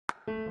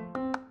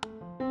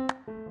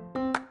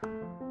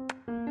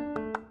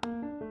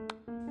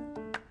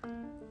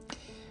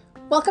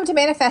Welcome to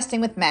Manifesting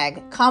with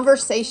Meg,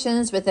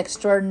 Conversations with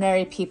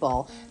Extraordinary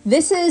People.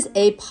 This is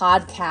a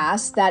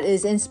podcast that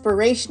is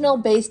inspirational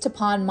based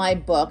upon my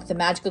book, The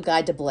Magical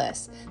Guide to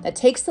Bliss, that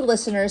takes the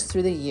listeners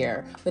through the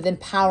year with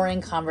empowering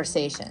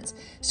conversations.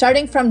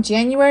 Starting from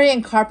January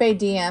and Carpe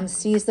Diem,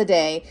 Seize the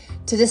Day,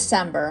 to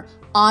December,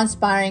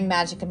 Awe-Inspiring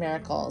Magic and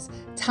Miracles.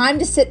 Time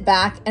to sit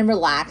back and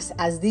relax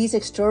as these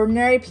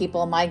extraordinary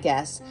people, my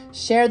guests,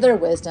 share their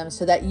wisdom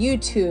so that you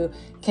too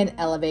can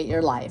elevate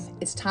your life.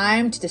 It's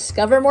time to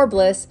discover more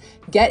bliss,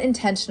 get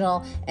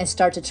intentional, and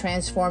start to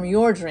transform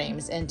your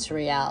dreams into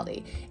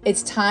reality.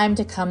 It's time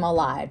to come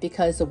alive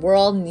because the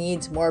world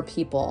needs more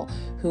people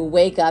who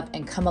wake up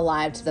and come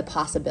alive to the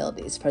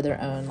possibilities for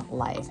their own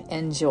life.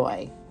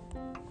 Enjoy.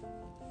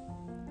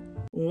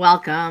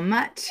 Welcome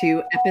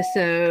to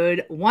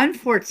episode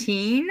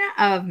 114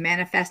 of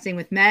Manifesting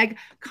with Meg,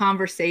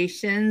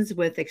 Conversations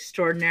with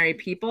Extraordinary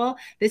People.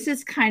 This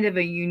is kind of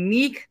a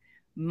unique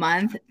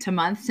month to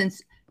month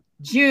since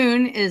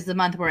June is the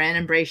month we're in,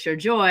 Embrace Your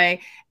Joy,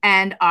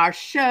 and our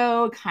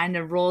show kind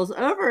of rolls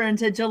over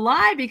into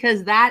July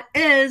because that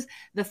is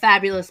the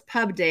fabulous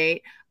pub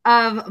date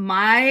of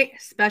my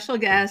special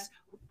guest,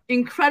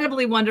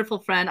 incredibly wonderful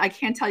friend. I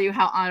can't tell you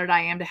how honored I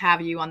am to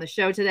have you on the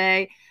show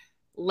today,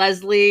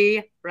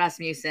 Leslie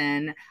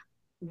Rasmussen.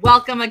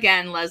 Welcome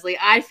again, Leslie.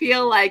 I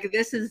feel like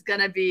this is going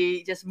to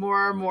be just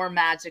more and more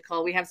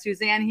magical. We have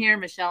Suzanne here,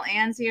 Michelle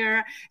Ann's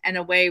here, and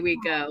away we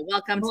go.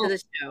 Welcome to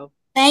the show.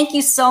 Thank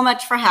you so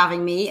much for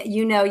having me.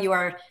 You know, you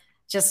are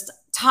just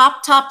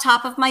top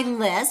of my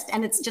list.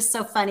 And it's just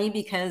so funny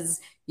because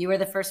you were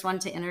the first one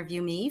to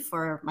interview me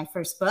for my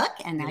first book.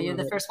 And now you're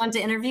the first one to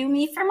interview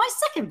me for my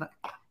second book.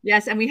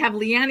 Yes, and we have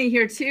Leanne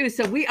here too.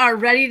 So we are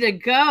ready to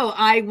go.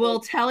 I will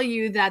tell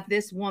you that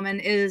this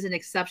woman is an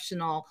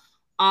exceptional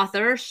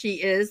author.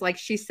 She is, like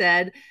she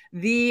said,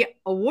 the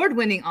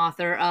award-winning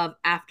author of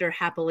After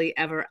Happily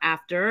Ever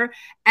After.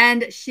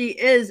 And she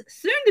is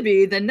soon to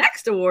be the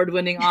next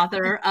award-winning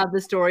author of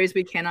The Stories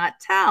We Cannot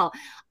Tell.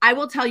 I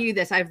will tell you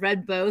this, I've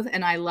read both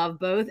and I love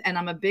both and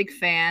I'm a big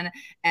fan,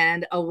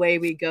 and away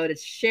we go to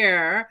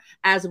share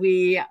as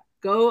we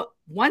go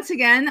once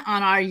again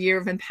on our year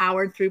of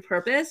Empowered Through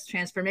Purpose,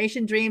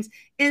 Transformation, Dreams,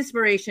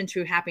 Inspiration,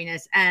 True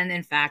Happiness, and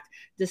in fact,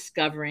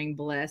 Discovering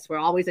Bliss. We're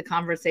always a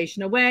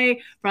conversation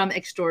away from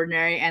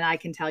extraordinary. And I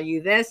can tell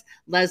you this,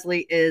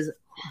 Leslie is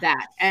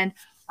that. And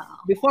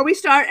before we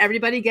start,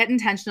 everybody get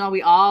intentional.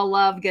 We all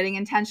love getting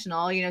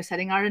intentional. You know,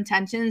 setting our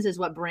intentions is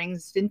what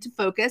brings into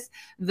focus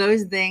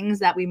those things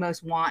that we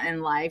most want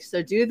in life.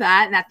 So do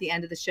that. And at the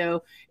end of the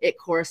show, it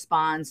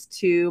corresponds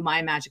to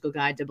my magical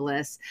guide to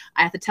bliss.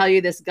 I have to tell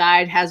you, this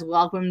guide has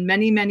welcomed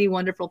many, many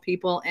wonderful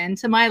people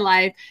into my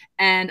life.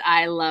 And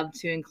I love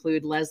to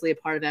include Leslie, a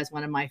part of it, as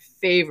one of my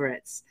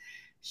favorites.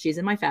 She's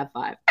in my Fab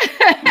Five.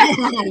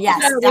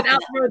 Yes. So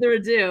without further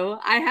ado,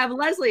 I have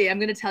Leslie. I'm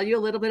going to tell you a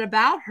little bit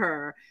about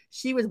her.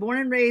 She was born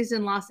and raised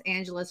in Los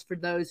Angeles, for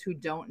those who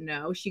don't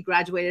know. She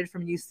graduated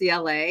from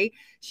UCLA.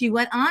 She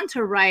went on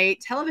to write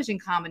television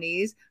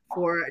comedies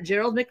for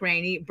Gerald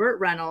McRaney, Burt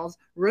Reynolds,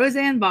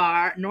 Roseanne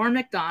Barr, Norm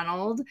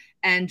Macdonald,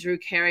 and Drew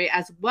Carey,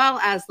 as well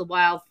as The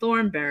Wild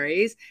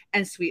Thornberrys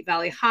and Sweet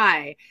Valley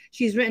High.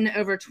 She's written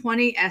over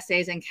 20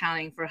 essays and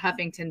counting for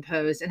Huffington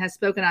Post and has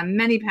spoken on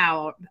many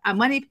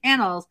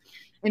panels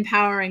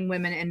empowering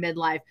women in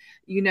midlife.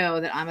 You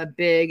know that I'm a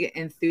big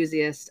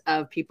enthusiast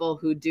of people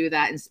who do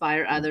that,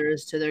 inspire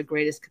others to their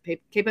greatest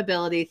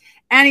capability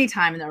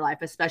anytime in their life,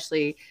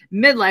 especially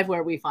midlife,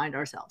 where we find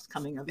ourselves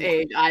coming of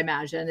age, I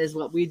imagine, is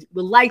what we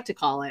would like to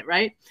call it,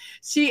 right?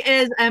 She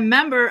is a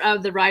member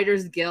of the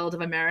Writers Guild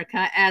of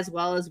America, as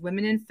well as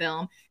Women in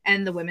Film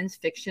and the Women's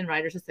Fiction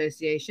Writers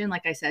Association.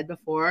 Like I said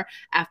before,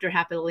 After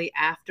Happily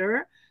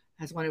After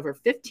has won over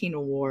 15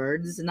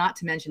 awards, not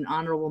to mention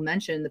honorable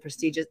mention, the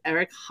prestigious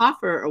Eric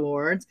Hoffer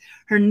Awards.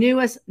 Her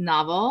newest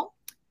novel,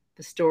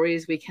 The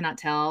Stories We Cannot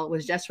Tell,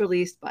 was just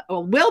released,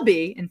 will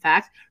be, in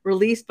fact,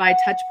 released by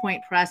Touchpoint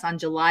Press on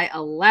July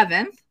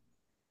 11th,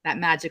 that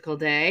magical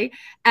day.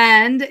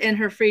 And in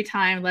her free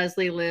time,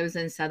 Leslie lives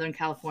in Southern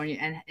California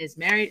and is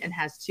married and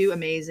has two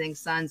amazing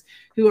sons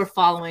who are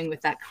following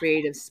with that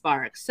creative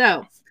spark.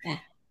 So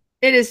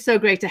it is so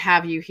great to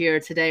have you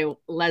here today,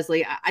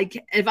 Leslie.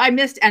 If I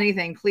missed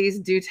anything, please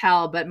do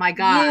tell. But my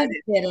God,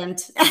 you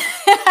didn't.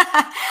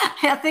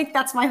 I think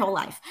that's my whole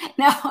life.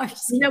 No,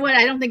 you know what?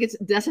 I don't think it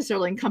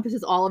necessarily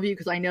encompasses all of you,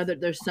 because I know that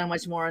there's so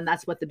much more, and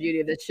that's what the beauty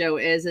of the show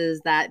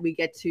is that we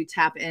get to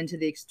tap into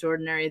the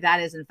extraordinary.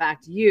 That is, in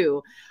fact,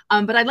 you.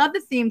 But I love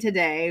the theme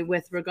today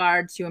with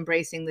regard to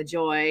embracing the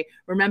joy.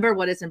 Remember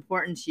what is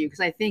important to you, because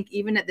I think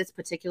even at this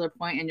particular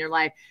point in your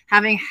life,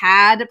 having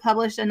had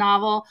published a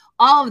novel,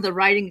 all of the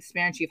writing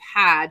experience you've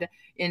had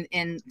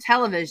in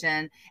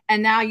television,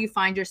 and now you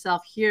find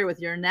yourself here with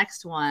your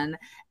next one,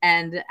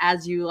 and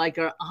as you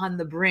are on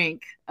the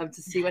brink of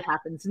to see what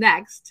happens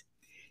next,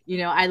 you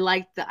know, I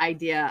like the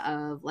idea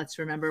of let's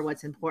remember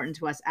what's important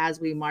to us as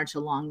we march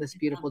along this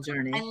beautiful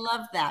journey. I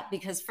love that,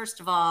 because first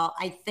of all,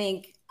 I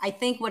think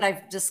what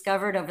I've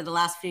discovered over the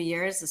last few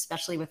years,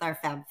 especially with our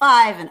Fab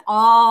Five and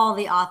all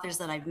the authors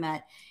that I've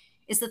met,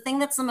 is the thing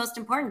that's the most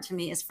important to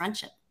me is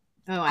friendship.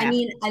 Oh, I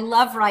mean, I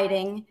love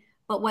writing,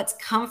 but what's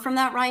come from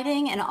that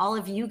writing and all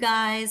of you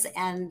guys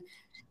and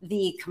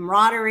the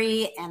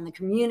camaraderie and the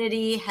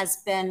community has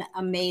been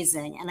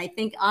amazing. And I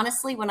think,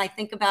 honestly, when I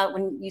think about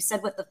when you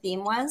said what the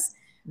theme was,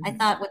 I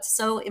thought what's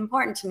so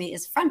important to me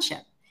is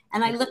friendship.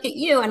 And I look at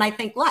you and I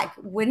think, like,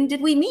 when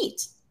did we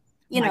meet?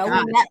 You know,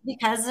 we met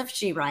because of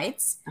She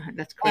Writes.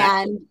 That's correct.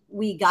 And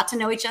we got to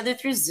know each other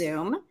through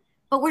Zoom,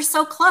 but we're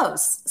so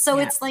close. So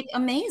it's like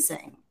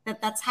amazing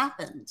that that's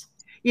happened.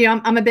 You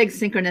know, I'm a big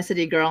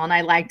synchronicity girl, and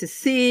I like to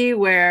see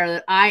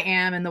where I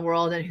am in the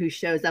world and who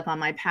shows up on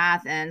my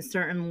path, and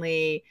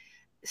certainly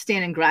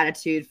stand in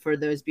gratitude for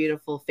those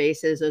beautiful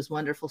faces, those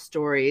wonderful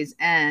stories,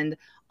 and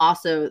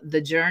also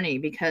the journey,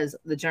 because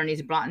the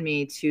journey's brought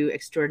me to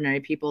extraordinary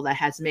people that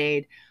has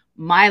made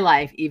my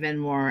life even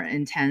more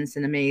intense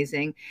and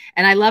amazing.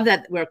 And I love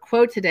that we're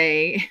quote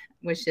today,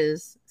 which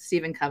is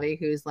Stephen Covey,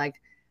 who's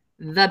like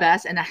the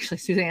best. And actually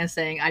Suzanne is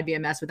saying, I'd be a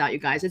mess without you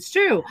guys. It's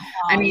true.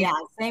 I mean,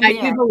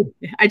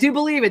 I do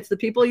believe it's the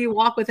people you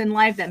walk with in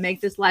life that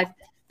make this life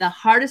the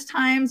hardest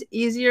times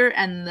easier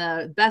and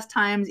the best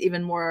times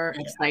even more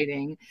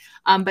exciting.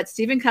 But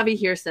Stephen Covey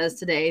here says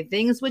today,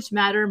 things which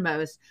matter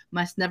most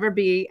must never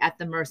be at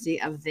the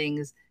mercy of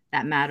things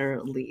that matter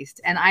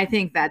least. And I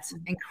think that's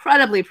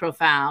incredibly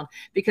profound,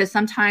 because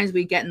sometimes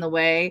we get in the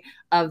way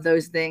of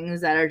those things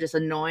that are just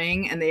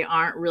annoying and they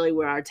aren't really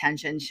where our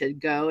attention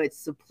should go.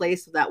 It's the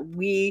place that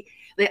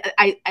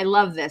I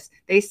love this.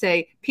 They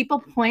say people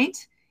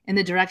point in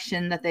the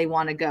direction that they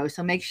want to go.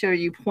 So make sure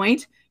you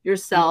point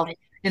yourself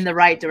in the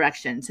right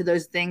direction to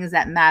those things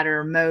that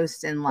matter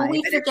most in life.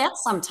 Well, we forget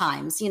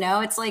sometimes, you know,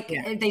 it's like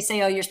they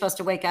say, oh, you're supposed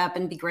to wake up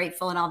and be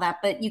grateful and all that,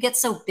 but you get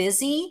so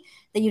busy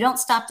that you don't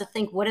stop to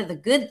think, what are the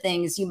good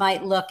things? You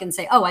might look and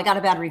say, oh, I got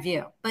a bad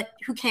review, but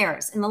who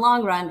cares? In the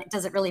long run,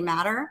 does it really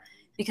matter?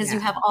 Because you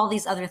have all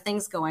these other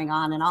things going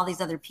on and all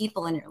these other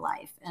people in your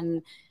life.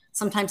 And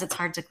sometimes it's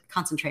hard to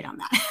concentrate on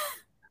that.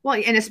 Well,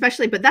 and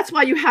especially, but that's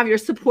why you have your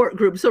support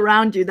groups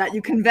around you that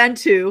you can vent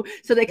to,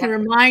 so they can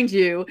remind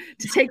you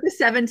to take the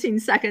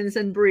 17 seconds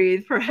and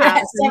breathe,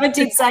 perhaps.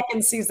 17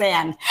 seconds,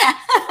 Suzanne.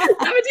 17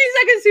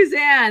 seconds,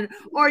 Suzanne.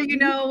 Or, you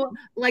know,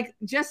 like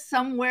just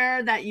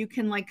somewhere that you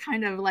can like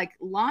kind of like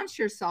launch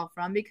yourself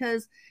from,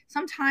 because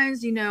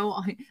sometimes, you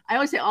know, I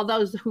always say all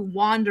those who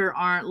wander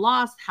aren't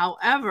lost.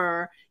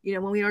 However, you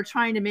know, when we are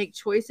trying to make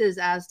choices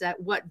as to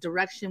what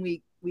direction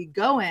we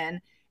go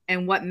in,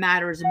 and what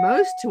matters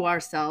most to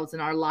ourselves in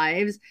our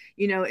lives,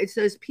 you know, it's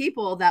those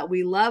people that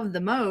we love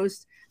the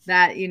most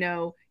that, you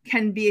know,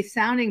 can be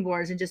sounding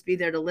boards and just be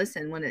there to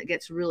listen when it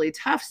gets really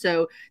tough,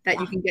 so that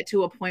you can get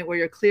to a point where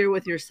you're clear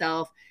with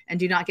yourself and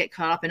do not get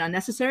caught up in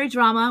unnecessary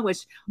drama,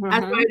 which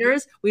as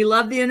writers, we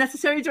love the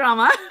unnecessary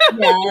drama.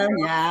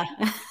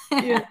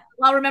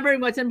 While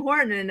remembering what's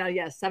important.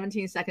 And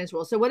 17 seconds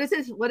rule. So what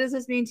does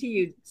this mean to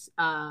you,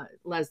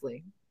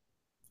 Leslie?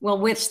 Well,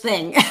 which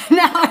thing?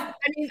 I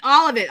mean,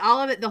 all of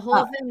it, the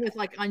whole thing with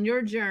like on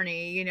your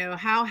journey, you know,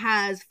 how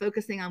has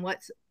focusing on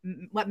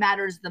what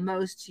matters the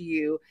most to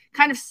you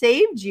kind of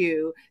saved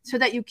you so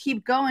that you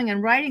keep going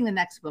and writing the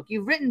next book?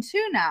 You've written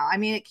 2 now. I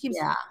mean, it keeps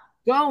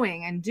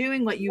going and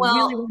doing what you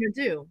really want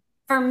to do.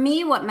 For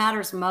me, what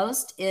matters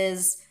most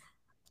is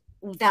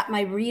that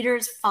my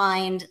readers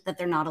find that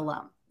they're not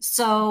alone.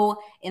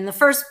 So in the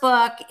first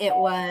book, it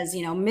was,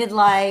 you know,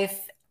 midlife,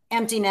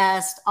 empty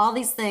nest, all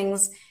these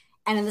things.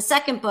 And in the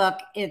second book,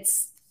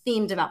 it's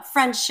themed about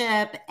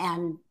friendship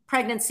and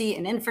pregnancy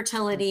and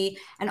infertility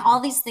and all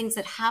these things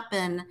that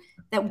happen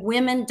that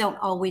women don't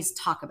always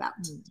talk about.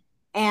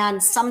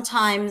 And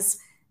sometimes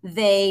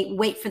they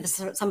wait for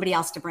somebody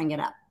else to bring it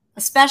up,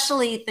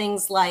 especially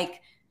things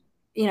like,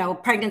 you know,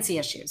 pregnancy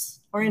issues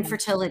or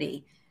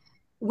infertility.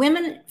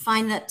 Women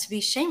find that to be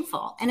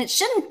shameful, and it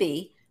shouldn't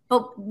be.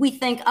 But we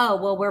think,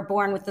 oh, well, we're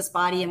born with this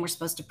body and we're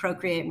supposed to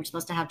procreate and we're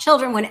supposed to have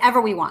children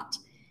whenever we want.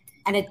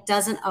 And it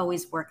doesn't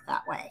always work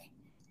that way.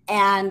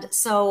 And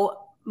so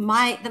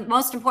the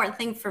most important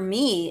thing for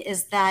me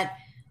is that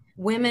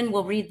women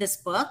will read this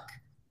book,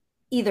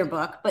 either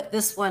book, but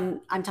this one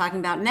I'm talking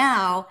about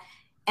now,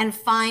 and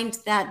find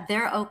that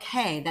they're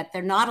okay, that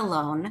they're not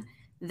alone,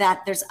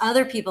 that there's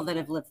other people that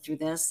have lived through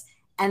this,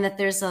 and that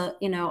there's a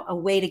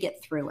way to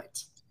get through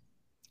it.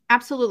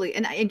 Absolutely.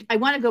 And I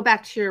want to go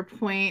back to your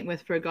point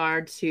with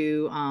regard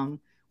to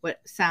what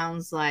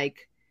sounds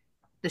like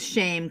the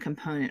shame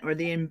component or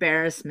the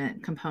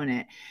embarrassment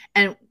component.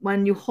 And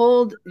when you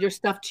hold your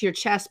stuff to your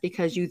chest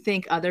because you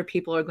think other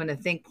people are going to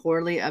think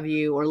poorly of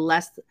you or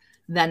less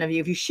than of you,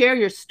 if you share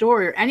your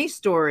story or any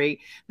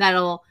story,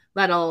 that'll,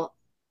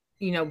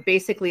 you know,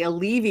 basically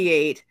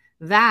alleviate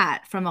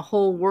that from a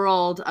whole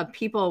world of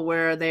people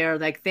where they're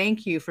like,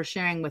 thank you for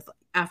sharing with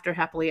After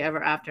Happily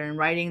Ever After and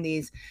writing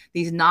these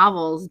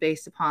novels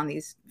based upon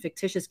these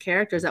fictitious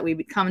characters that we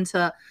come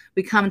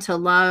to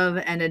love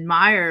and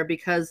admire,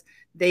 because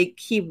they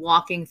keep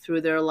walking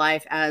through their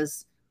life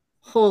as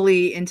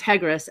wholly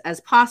integrous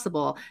as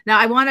possible. Now,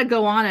 I want to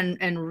go on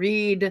and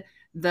read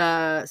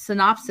the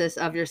synopsis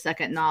of your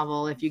second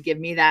novel, if you give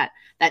me that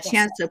Yes.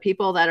 chance, so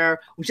people that are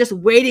just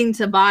waiting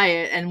to buy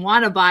it and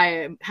want to buy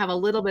it have a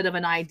little bit of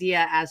an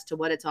idea as to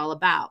what it's all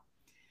about.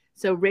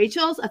 So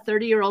Rachel's a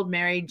 30-year-old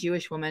married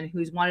Jewish woman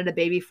who's wanted a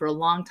baby for a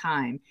long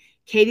time.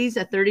 Katie's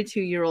a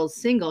 32-year-old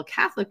single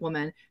Catholic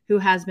woman who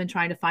has been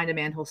trying to find a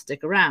man who'll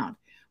stick around.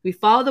 We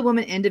follow the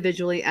women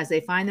individually as they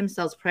find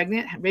themselves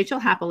pregnant, Rachel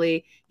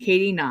happily,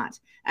 Katie not.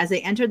 As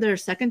they enter their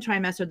second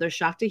trimester, they're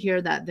shocked to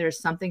hear that there's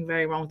something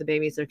very wrong with the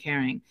babies they're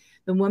carrying.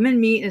 The women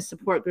meet in a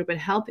support group and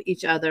help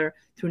each other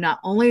through not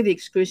only the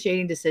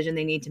excruciating decision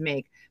they need to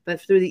make,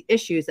 but through the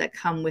issues that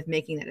come with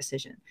making that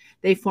decision.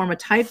 They form a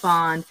tight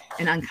bond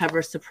and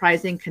uncover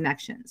surprising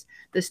connections.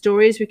 The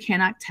Stories We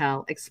Cannot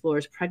Tell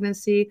explores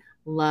pregnancy,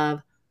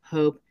 love,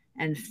 hope,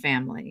 and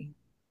family.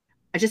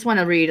 I just want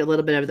to read a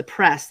little bit of the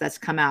press that's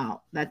come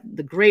out. That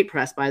the great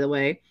press, by the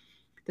way.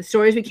 The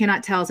Stories We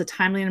Cannot Tell is a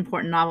timely and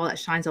important novel that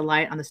shines a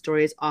light on the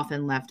stories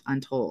often left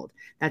untold.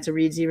 That's a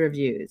Readsy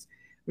Reviews.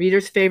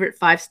 Reader's favorite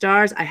 5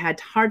 stars. I had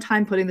a hard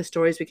time putting The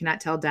Stories We Cannot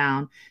Tell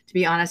down. To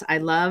be honest, I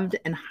loved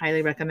and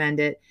highly recommend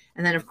it.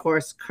 And then, of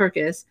course,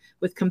 Kirkus.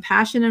 With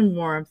compassion and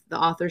warmth, the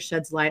author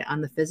sheds light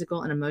on the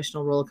physical and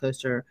emotional roller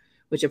coaster,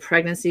 which a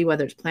pregnancy,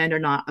 whether it's planned or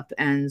not,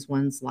 upends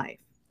one's life.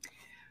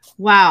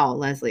 Wow,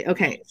 Leslie.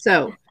 Okay,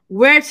 so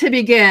where to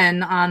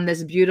begin on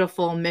this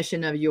beautiful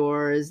mission of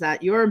yours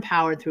that you're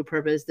empowered through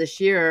purpose? This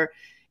year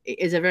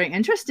is a very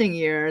interesting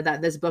year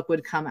that this book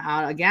would come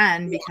out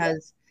again,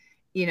 because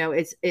you know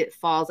it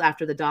falls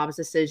after the Dobbs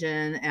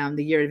decision, and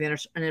the year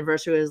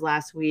anniversary was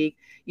last week.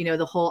 You know,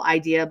 the whole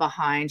idea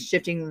behind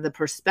shifting the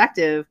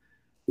perspective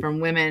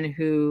from women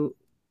who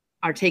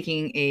are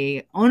taking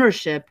a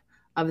ownership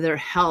of their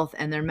health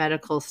and their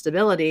medical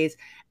stabilities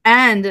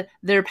and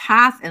their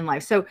path in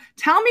life. So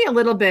tell me a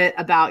little bit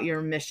about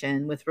your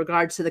mission with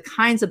regards to the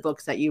kinds of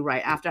books that you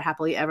write. After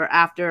Happily Ever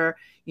After,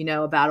 you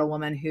know, about a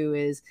woman who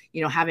is,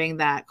 you know, having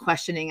that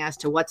questioning as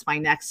to what's my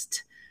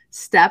next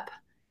step,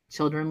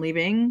 children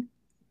leaving,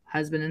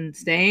 husband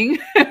staying,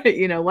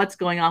 you know, what's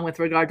going on with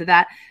regard to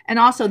that. And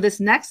also this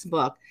next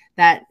book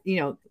that, you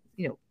know,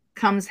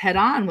 comes head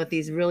on with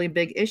these really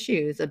big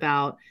issues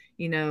about,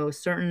 you know,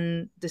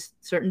 certain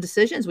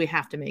decisions we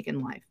have to make in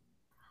life.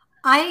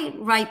 I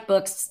write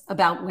books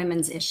about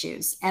women's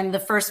issues. And the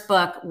first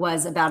book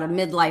was about a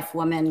midlife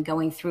woman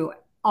going through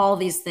all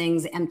these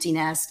things: empty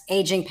nest,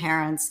 aging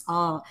parents,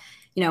 all,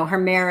 you know, her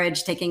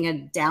marriage taking a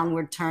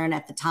downward turn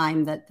at the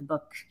time that the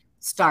book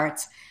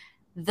starts.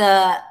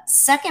 The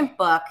second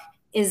book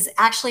is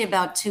actually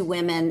about 2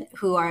 women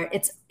who are,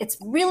 it's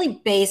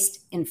really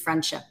based in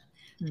friendship,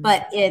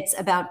 but it's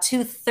about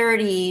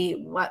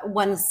 230,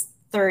 one's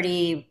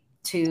 30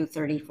 to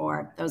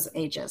 34, those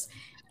ages.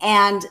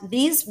 And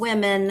these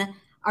women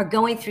are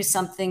going through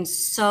something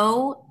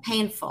so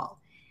painful,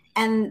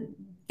 and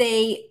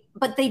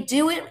but they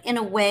do it in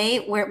a way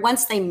where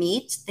once they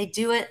meet, they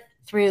do it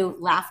through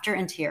laughter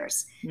and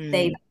tears.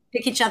 They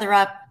pick each other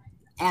up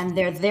and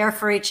they're there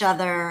for each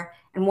other.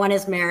 And one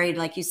is married,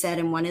 like you said,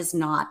 and one is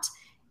not.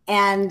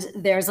 And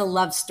there's a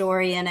love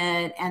story in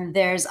it. And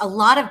there's a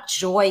lot of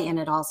joy in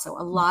it also,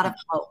 a lot of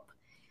hope.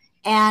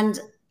 And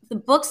the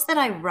books that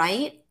I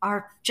write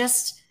are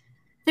just,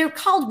 they're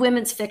called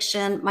women's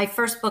fiction. My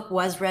first book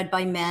was read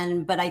by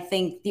men, but I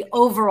think the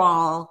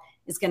overall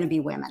is going to be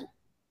women.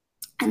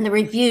 And the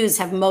reviews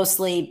have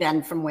mostly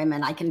been from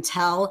women. I can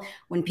tell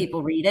when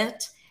people read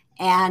it.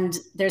 And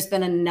there's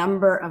been a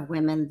number of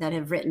women that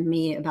have written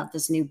me about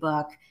this new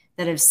book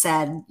that have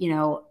said, you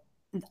know,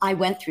 I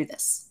went through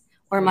this,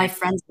 or my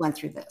friends went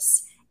through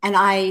this. And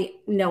I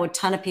know a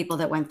ton of people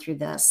that went through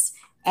this.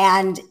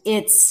 And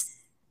it's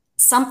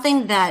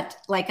something that,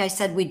 like I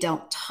said, we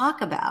don't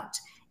talk about.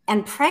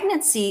 And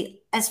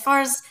pregnancy, as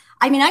far as,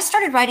 I mean, I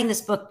started writing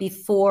this book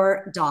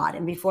before Dodd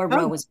and before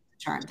Roe was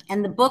overturned.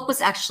 And the book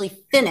was actually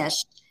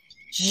finished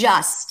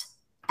just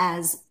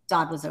as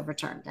Dodd was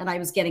overturned. And I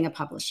was getting a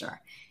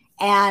publisher.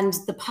 And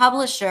the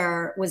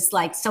publisher was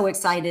like so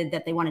excited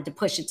that they wanted to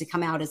push it to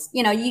come out as,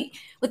 you know,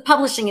 with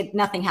publishing,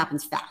 nothing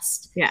happens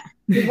fast. Yeah.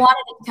 They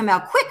wanted it to come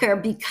out quicker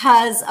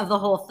because of the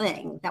whole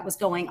thing that was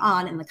going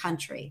on in the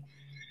country.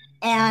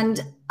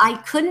 And I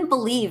couldn't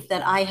believe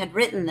that I had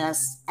written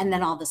this and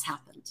then all this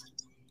happened.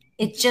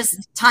 It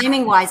just,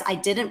 timing wise, I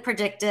didn't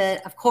predict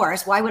it. Of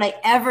course, why would I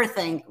ever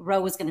think Roe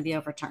was going to be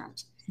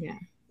overturned? Yeah.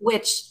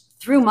 Which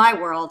threw my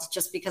world,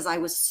 just because I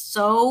was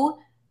so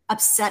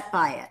upset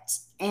by it.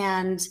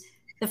 And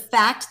the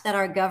fact that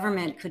our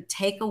government could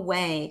take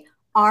away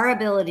our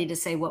ability to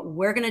say what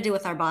we're going to do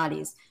with our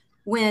bodies,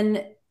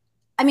 when,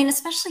 I mean,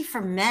 especially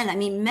for men, I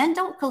mean, men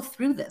don't go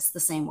through this the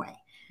same way.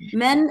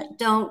 Men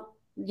don't,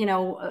 you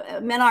know,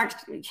 men aren't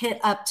hit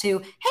up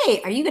to,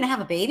 hey, are you going to have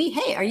a baby?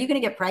 Hey, are you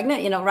going to get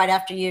pregnant? You know, right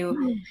after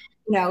you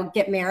know,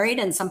 get married.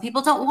 And some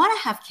people don't want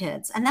to have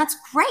kids, and that's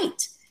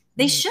great.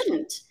 They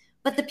shouldn't.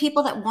 But the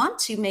people that want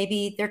to,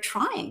 maybe they're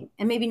trying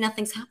and maybe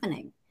nothing's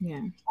happening.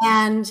 Yeah.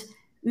 And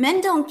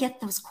men don't get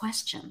those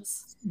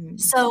questions.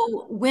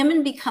 So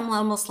women become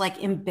almost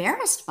like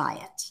embarrassed by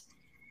it.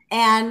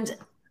 And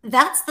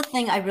that's the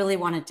thing I really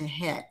wanted to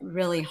hit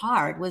really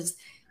hard was,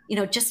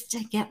 just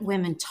to get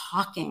women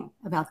talking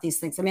about these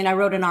things. I mean, I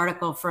wrote an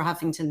article for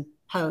Huffington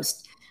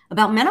Post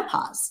about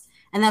menopause,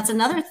 and that's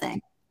another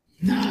thing.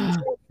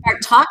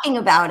 Start talking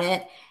about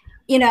it,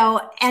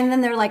 and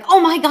then they're like, oh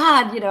my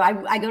God,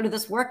 I go to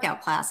this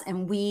workout class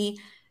and we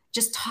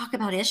just talk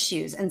about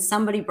issues, and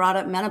somebody brought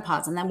up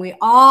menopause, and then we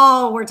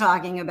all were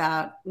talking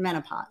about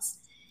menopause.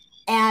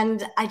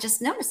 And I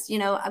just noticed,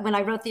 when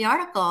I wrote the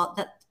article,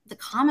 that the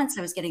comments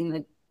I was getting,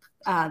 the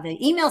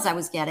emails I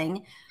was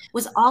getting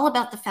was all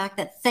about the fact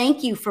that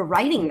thank you for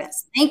writing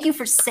this. Thank you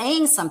for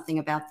saying something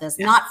about this,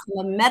 not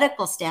from a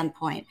medical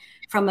standpoint,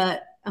 from an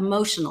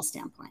emotional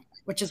standpoint,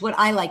 which is what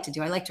I like to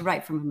do. I like to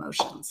write from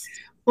emotions.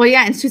 Well,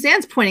 yeah. And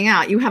Suzanne's pointing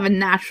out you have a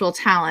natural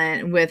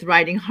talent with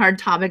writing hard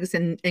topics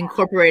and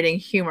incorporating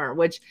humor,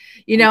 which,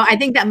 I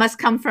think that must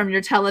come from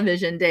your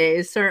television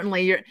days.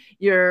 Certainly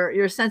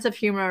your sense of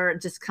humor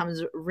just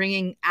comes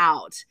ringing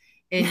out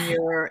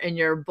in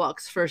your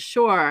books for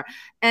sure.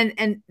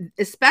 And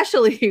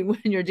especially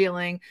when you're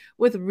dealing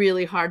with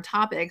really hard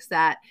topics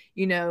that,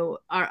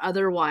 are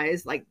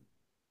otherwise like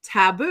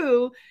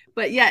taboo,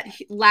 but yet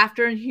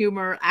laughter and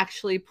humor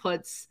actually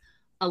puts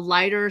a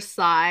lighter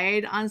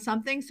side on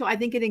something. So I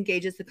think it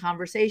engages the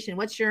conversation.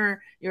 What's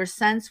your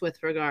sense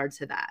with regard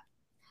to that?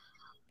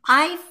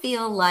 I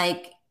feel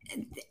like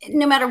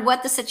no matter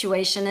what the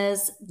situation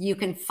is, you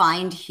can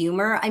find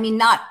humor. I mean,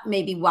 not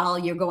maybe while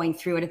you're going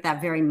through it at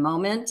that very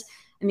moment.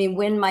 I mean,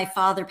 when my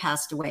father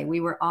passed away, we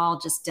were all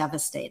just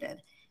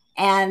devastated.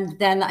 And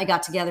then I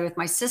got together with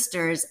my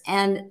sisters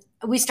and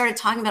we started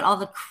talking about all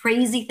the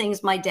crazy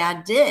things my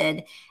dad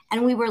did.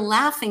 And we were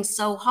laughing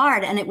so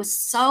hard. And it was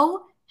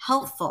so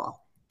helpful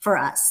for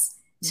us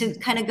to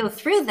kind of go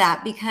through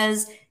that,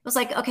 because it was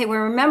like, okay,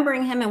 we're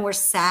remembering him and we're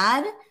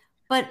sad,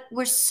 but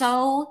we're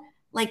so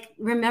like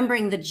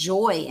remembering the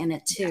joy in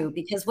it too,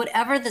 because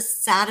whatever the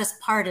saddest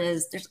part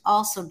is, there's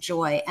also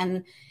joy.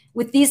 And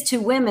with these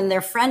two women,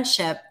 their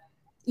friendship,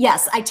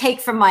 yes, I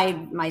take from my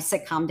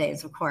sitcom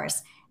days, of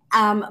course.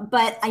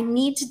 But I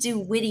need to do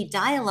witty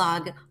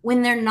dialogue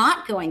when they're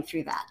not going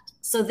through that.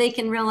 So they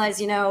can realize,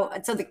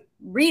 so the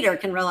reader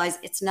can realize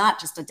it's not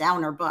just a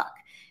downer book,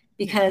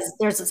 because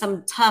there's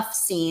some tough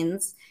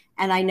scenes.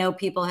 And I know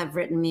people have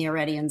written me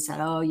already and said,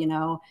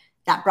 oh,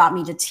 that brought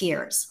me to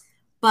tears.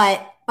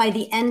 But by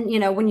the end,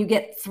 when you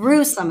get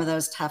through some of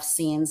those tough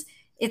scenes,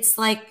 it's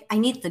like, I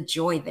need the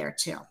joy there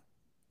too.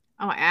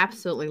 Oh, I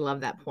absolutely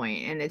love that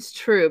point. And it's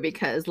true,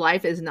 because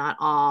life is not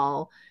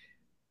all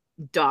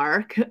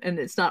dark and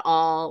it's not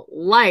all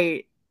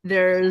light.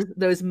 There's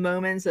those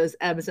moments, those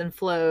ebbs and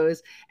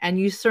flows, and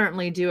you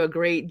certainly do a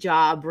great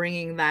job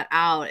bringing that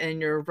out in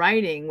your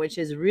writing, which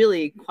is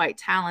really quite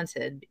talent,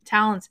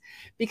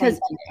 because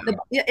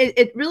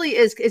it really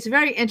is. It's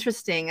very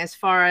interesting as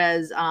far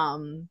as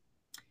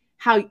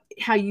how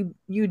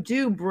you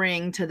do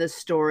bring to the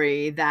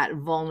story that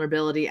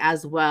vulnerability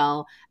as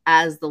well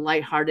as the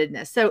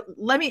lightheartedness. So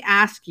let me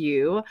ask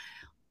you,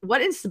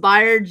 what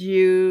inspired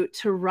you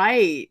to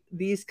write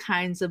these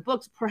kinds of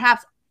books?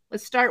 Perhaps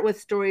let's start with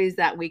stories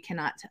that we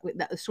cannot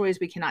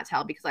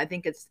tell, because I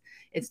think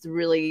it's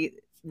really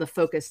the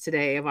focus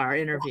today of our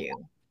interview.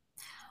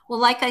 Well,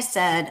 like I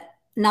said,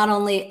 not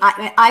only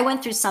I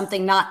went through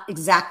something, not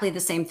exactly the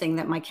same thing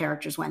that my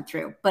characters went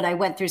through, but I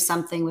went through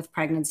something with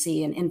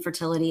pregnancy and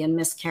infertility and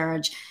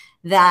miscarriage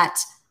that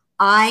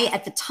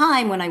at the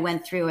time when I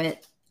went through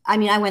it,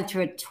 I went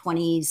through it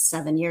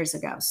 27 years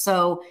ago.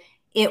 So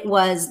it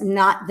was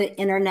not, the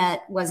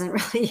internet wasn't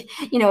really,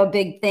 a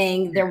big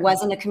thing. There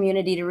wasn't a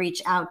community to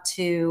reach out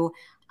to.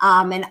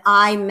 And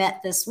I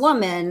met this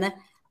woman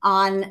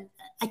on,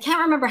 I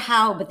can't remember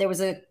how, but there was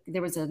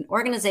an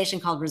organization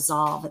called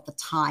Resolve at the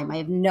time. I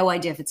have no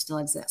idea if it still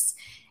exists.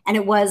 And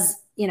it was,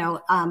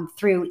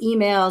 through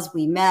emails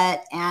we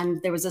met,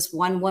 and there was this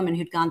one woman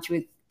who'd gone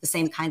through the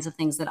same kinds of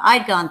things that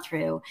I'd gone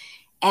through.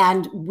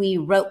 And we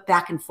wrote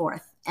back and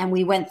forth. And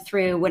we went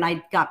through, when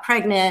I got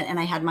pregnant and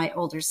I had my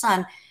older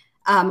son,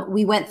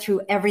 we went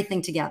through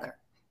everything together.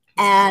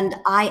 And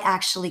I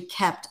actually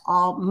kept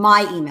all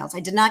my emails. I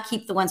did not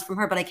keep the ones from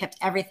her, but I kept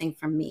everything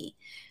from me.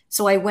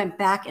 So I went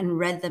back and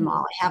read them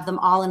all. I have them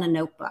all in a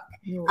notebook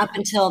up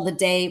until the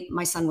day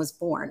my son was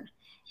born.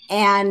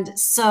 And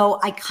so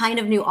I kind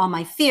of knew all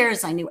my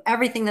fears. I knew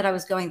everything that I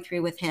was going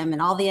through with him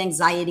and all the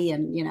anxiety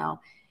and,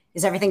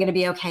 is everything going to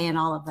be okay and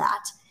all of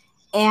that.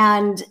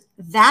 And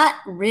that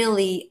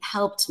really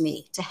helped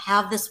me to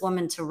have this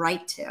woman to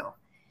write to.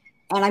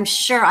 And I'm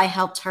sure I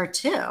helped her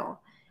too.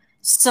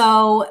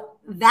 So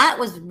that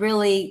was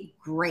really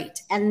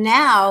great. And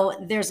now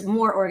there's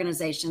more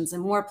organizations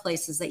and more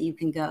places that you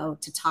can go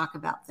to talk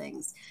about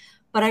things.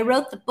 But I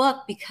wrote the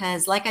book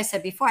because, like I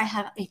said before, I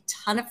have a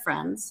ton of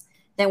friends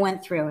that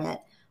went through it.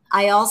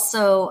 I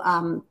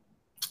also,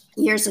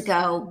 years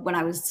ago, when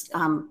I was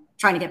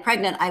trying to get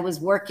pregnant, I was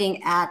working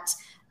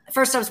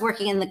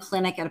in the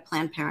clinic at a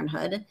Planned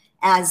Parenthood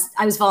as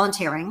I was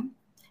volunteering.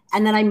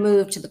 And then I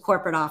moved to the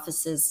corporate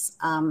offices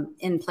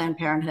in Planned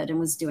Parenthood and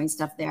was doing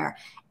stuff there.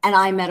 And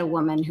I met a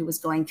woman who was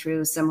going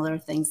through similar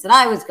things that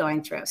I was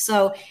going through.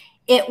 So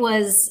it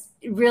was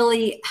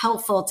really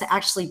helpful to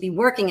actually be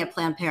working at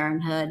Planned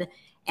Parenthood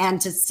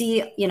and to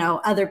see, you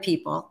know, other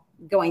people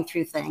going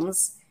through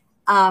things.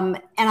 And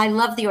I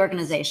love the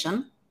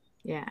organization.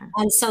 Yeah.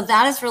 And so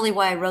that is really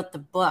why I wrote the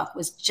book,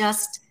 was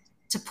just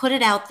to put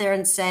it out there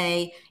and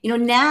say, you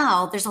know,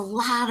 now there's a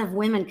lot of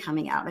women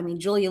coming out. I mean,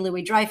 Julia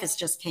Louis-Dreyfus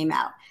just came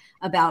out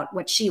about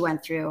what she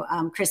went through.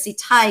 Chrissy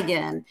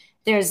Teigen.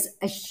 There's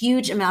a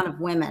huge amount of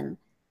women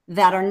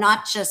that are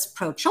not just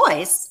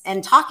pro-choice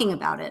and talking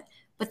about it,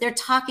 but they're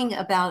talking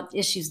about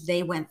issues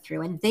they went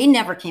through and they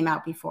never came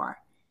out before.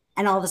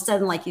 And all of a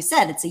sudden, like you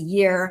said, it's a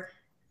year,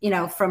 you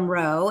know, from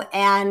Roe,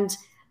 and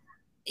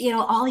you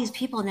know, all these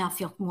people now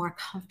feel more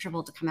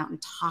comfortable to come out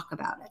and talk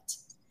about it.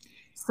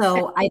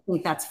 So I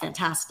think that's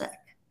fantastic.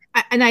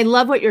 And I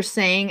love what you're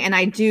saying. And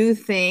I do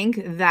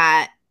think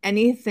that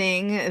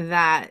anything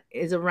that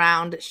is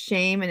around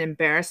shame and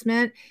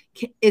embarrassment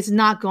is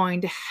not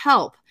going to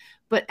help.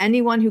 But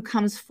anyone who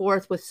comes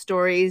forth with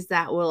stories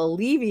that will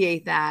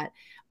alleviate that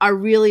are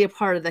really a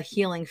part of the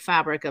healing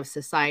fabric of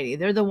society.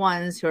 They're the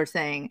ones who are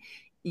saying,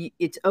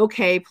 it's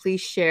okay, please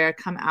share,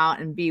 come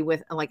out and be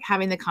with, like,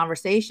 having the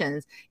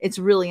conversations. It's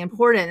really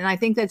important. And I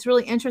think that's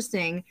really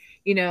interesting,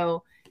 you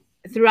know,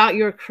 throughout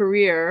your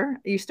career,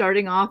 you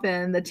starting off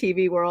in the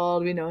TV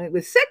world, you know,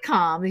 with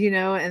sitcoms, you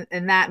know,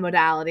 and that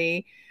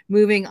modality,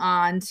 moving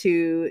on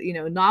to, you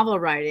know, novel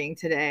writing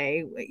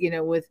today, you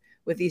know, with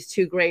these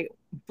two great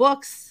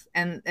books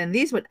and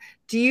these. What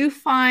do you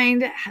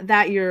find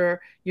that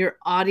your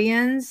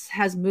audience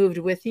has moved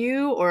with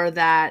you, or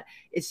that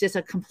it's just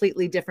a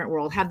completely different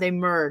world? Have they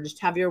merged?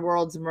 Have your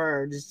worlds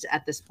merged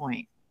at this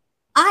point?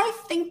 I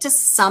think to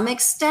some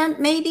extent,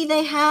 maybe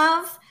they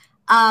have.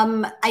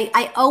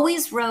 I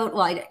always wrote,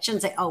 well, I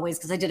shouldn't say always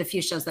because I did a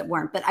few shows that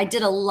weren't, but I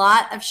did a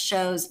lot of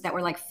shows that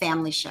were like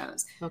family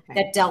shows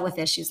that dealt with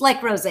issues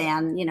like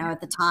Roseanne, you know,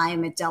 at the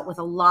time it dealt with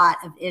a lot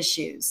of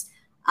issues.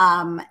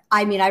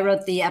 I mean, I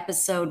wrote the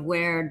episode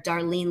where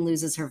Darlene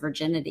loses her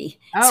virginity.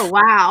 Oh,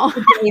 wow.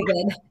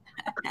 David,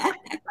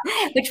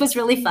 which was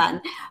really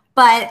fun.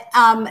 But,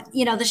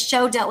 you know, the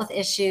show dealt with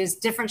issues.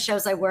 Different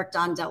shows I worked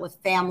on dealt with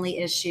family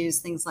issues,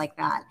 things like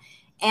that.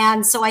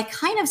 And so I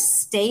kind of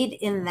stayed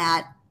in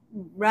that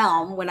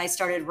realm when I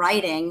started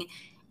writing,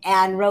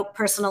 and wrote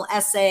personal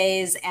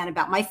essays and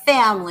about my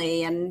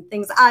family and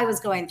things I was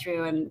going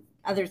through and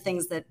other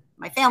things that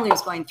my family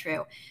was going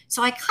through.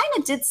 So I kind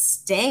of did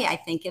stay, I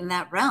think, in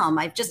that realm.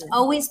 I've just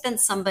always been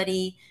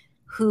somebody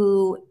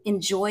who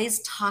enjoys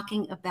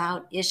talking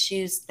about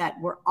issues that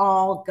we're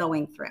all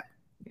going through.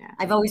 Yeah.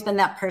 I've always been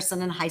that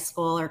person in high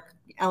school or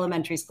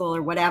elementary school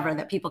or whatever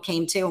that people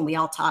came to, and we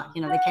all talk,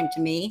 you know, they came to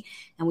me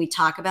and we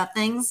talk about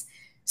things.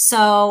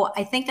 So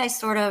I think I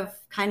sort of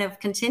kind of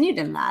continued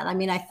in that. I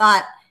mean, I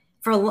thought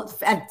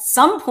at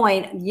some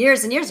point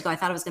years and years ago, I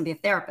thought I was going to be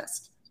a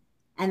therapist.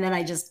 And then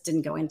I just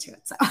didn't go into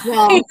it. So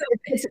well,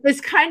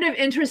 it's kind of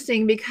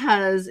interesting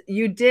because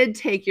you did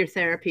take your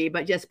therapy,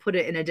 but just put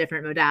it in a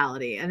different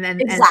modality. And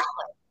then exactly.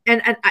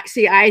 And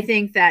see, I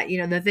think that, you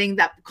know, the thing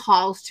that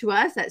calls to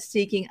us, that's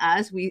seeking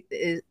us,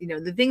 you know,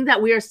 the thing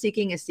that we are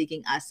seeking is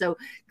seeking us. So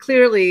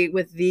clearly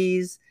with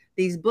these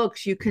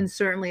books, you can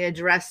certainly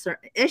address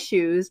certain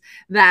issues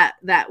that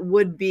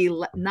would be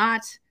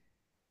not,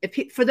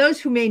 for those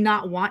who may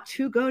not want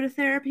to go to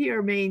therapy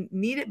or may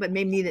need it, but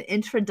maybe need an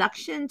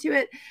introduction to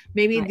it,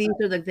 maybe these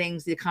are the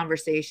things, the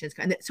conversations.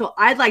 So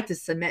I'd like to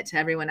submit to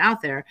everyone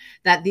out there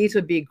that these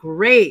would be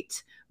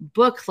great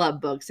book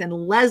club books, and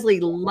Leslie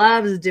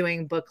loves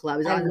doing book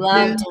clubs. I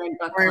love doing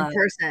book clubs in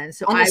person.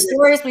 So The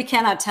Stories We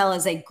Cannot Tell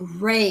is a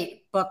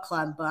great book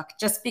club book,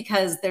 just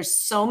because there's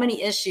so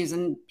many issues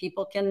and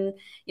people can,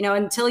 you know,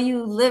 until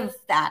you live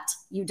that,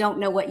 you don't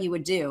know what you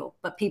would do.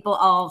 But people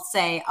all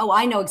say, oh,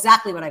 I know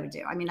exactly what I would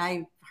do. I mean,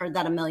 I heard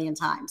that a million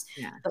times,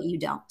 but you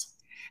don't.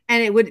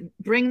 And it would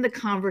bring the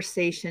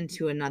conversation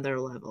to another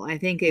level. I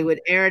think it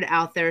would air it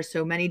out there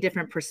so many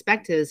different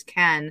perspectives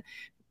can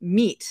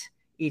meet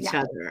each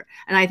other.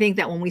 And I think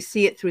that when we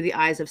see it through the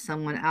eyes of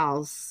someone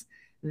else,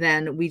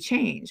 then we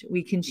change.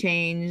 We can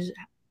change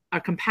our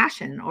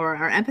compassion or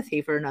our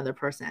empathy for another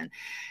person.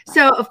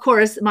 So of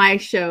course, my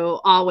show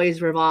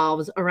always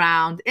revolves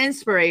around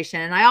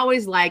inspiration. And I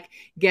always like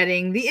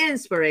getting the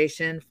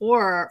inspiration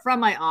from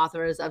my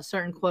authors of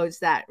certain quotes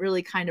that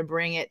really kind of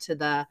bring it to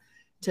the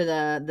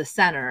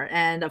center.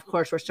 And of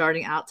course, we're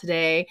starting out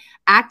today.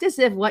 Act as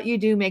if what you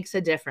do makes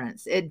a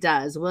difference. It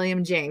does.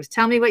 William James.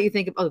 Tell me what you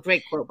think of, oh,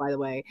 great quote, by the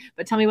way,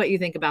 but tell me what you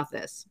think about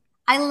this.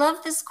 I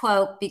love this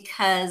quote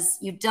because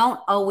you don't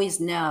always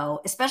know,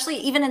 especially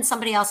even in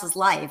somebody else's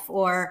life,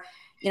 or,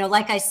 you know,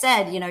 like I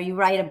said, you know, you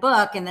write a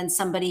book and then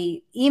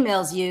somebody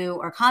emails you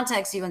or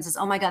contacts you and says,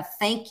 oh my God,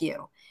 thank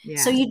you. Yeah.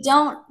 So you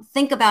don't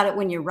think about it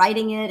when you're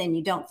writing it, and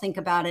you don't think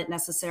about it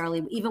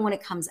necessarily, even when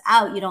it comes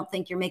out, you don't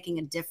think you're making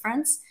a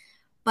difference.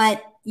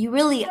 But you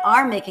really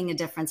are making a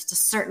difference to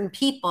certain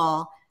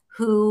people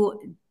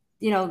who,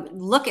 you know,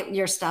 look at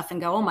your stuff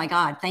and go, oh my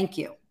God, thank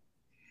you.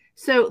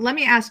 So let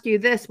me ask you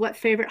this. What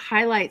favorite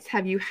highlights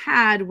have you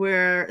had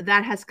where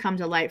that has come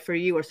to light for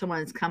you, or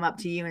someone's come up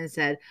to you and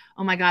said,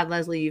 oh my God,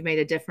 Leslie, you've made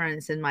a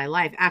difference in my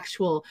life?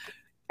 Actual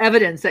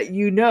evidence that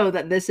you know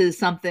that this is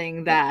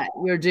something that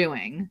you're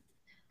doing?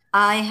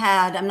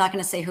 I'm not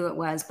going to say who it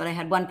was, but I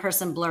had one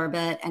person blurb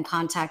it and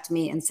contact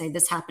me and say,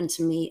 this happened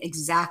to me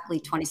exactly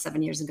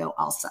 27 years ago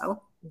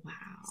also. Wow.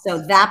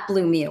 So that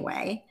blew me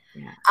away.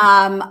 Yeah.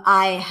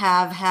 I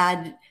have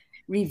had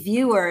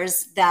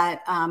reviewers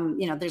that,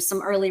 there's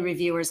some early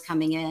reviewers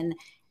coming in,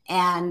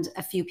 and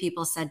a few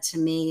people said to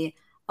me,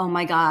 oh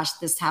my gosh,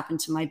 this happened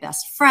to my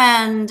best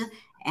friend,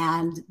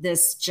 and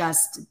this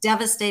just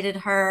devastated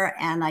her,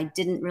 and I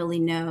didn't really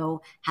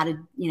know how to,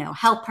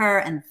 help her,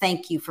 and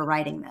thank you for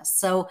writing this.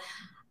 So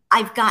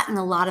I've gotten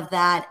a lot of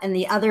that. And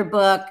the other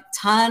book,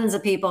 tons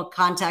of people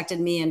contacted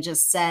me and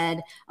just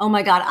said, oh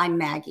my God, I'm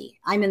Maggie.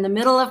 I'm in the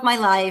middle of my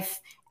life.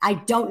 I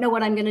don't know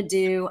what I'm going to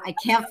do. I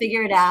can't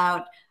figure it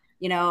out.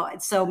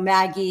 So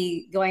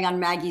Maggie, going on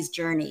Maggie's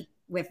journey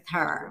with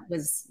her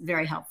was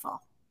very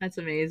helpful. That's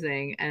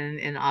amazing.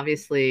 And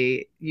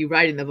obviously you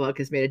writing the book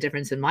has made a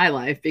difference in my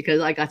life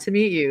because I got to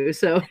meet you.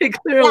 So it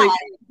clearly,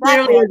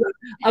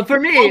 for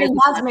me, it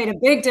has made a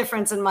big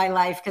difference in my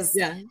life because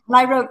when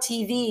I wrote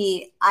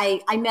TV,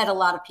 I met a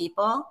lot of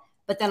people,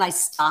 but then I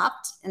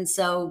stopped. And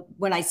so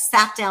when I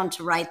sat down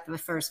to write the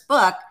first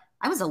book,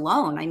 I was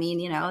alone. I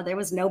mean, there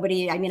was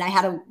nobody. I mean, I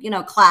had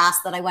a,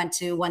 class that I went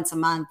to once a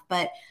month,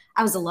 but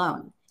I was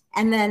alone.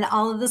 And then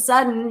all of a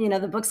sudden,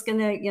 the book's going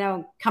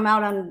to, come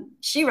out on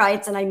She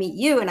Writes, and I meet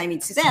you and I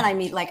meet Suzanne. I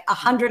meet like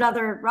 100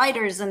 other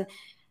writers, and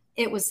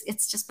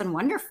it's just been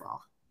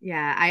wonderful.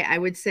 Yeah, I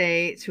would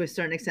say to a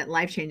certain extent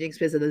life-changing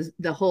because of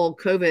the whole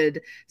COVID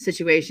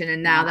situation.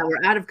 And now that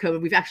we're out of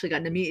COVID, we've actually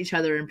gotten to meet each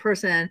other in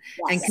person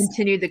and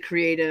continue the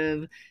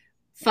creative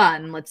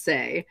fun, let's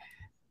say.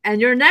 And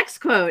your next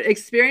quote,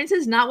 experience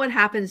is not what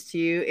happens to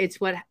you,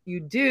 it's what you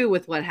do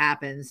with what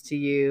happens to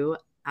you.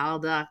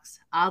 Aldous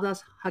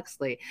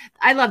Huxley.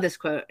 I love this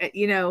quote.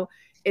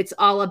 It's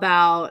all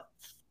about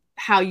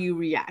how you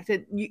react.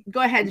 Go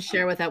ahead and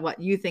share with that what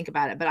you think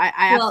about it. But I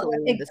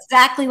absolutely love this.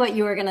 Exactly what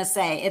you were going to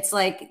say. It's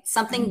like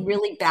something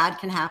really bad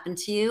can happen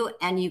to you,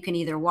 and you can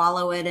either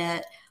wallow in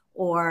it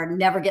or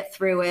never get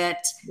through it.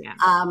 Yeah.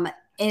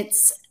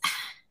 It's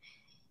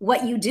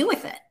what you do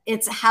with it.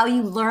 It's how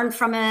you learn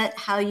from it,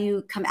 how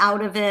you come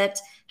out of it,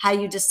 how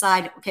you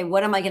decide, okay,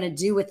 what am I going to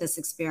do with this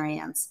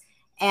experience?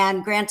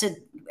 And granted,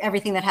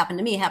 everything that happened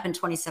to me happened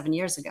 27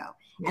 years ago.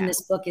 Yeah. And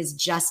this book is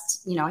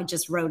just, I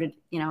just wrote it,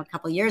 a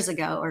couple of years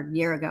ago or a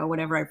year ago,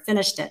 whatever, I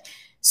finished it.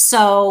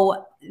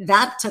 So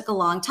that took a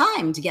long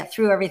time to get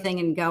through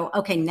everything and go,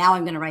 okay, now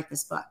I'm going to write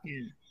this book.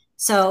 Yeah.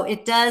 So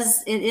it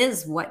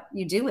is what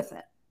you do with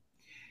it.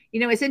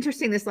 It's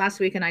interesting, this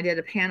last week, and I did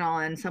a panel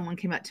and someone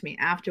came up to me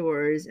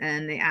afterwards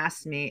and they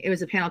asked me, it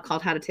was a panel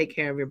called How to Take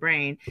Care of Your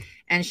Brain.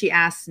 And she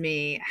asked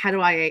me, how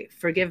do I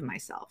forgive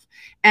myself?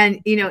 And,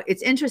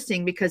 it's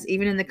interesting because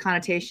even in the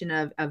connotation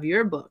of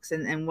your books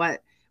and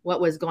what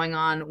was going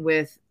on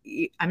with,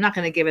 I'm not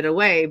going to give it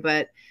away,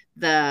 but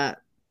the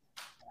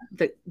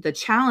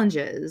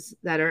challenges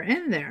that are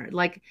in there.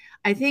 Like,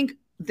 I think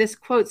this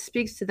quote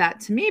speaks to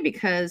that to me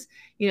because,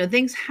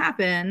 things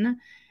happen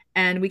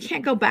and we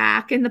can't go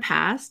back in the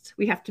past.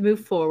 We have to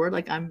move forward.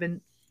 Like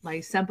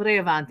sempre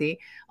avanti,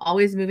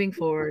 always moving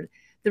forward.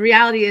 The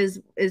reality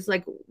is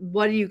like,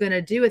 what are you going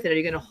to do with it? Are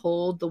you going to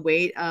hold the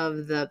weight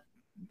of the,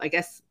 I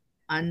guess,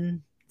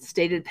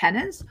 unstated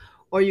penance?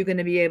 Or are you going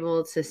to be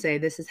able to say,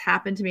 this has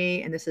happened to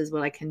me and this is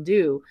what I can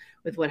do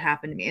with what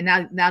happened to me?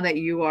 And now that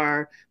you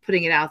are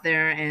putting it out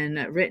there in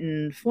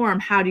written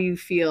form, how do you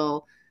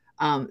feel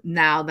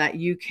now that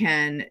you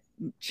can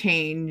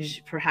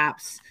change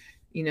perhaps,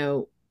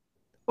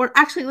 or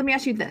actually, let me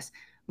ask you this.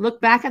 Look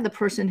back at the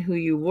person who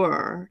you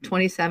were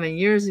 27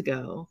 years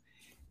ago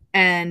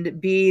and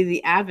be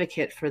the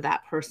advocate for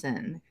that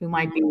person who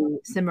might be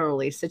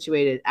similarly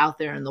situated out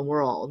there in the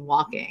world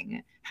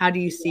walking. How do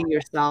you see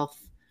yourself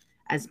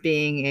as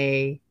being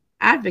a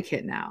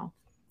advocate now?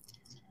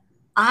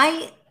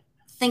 I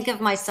think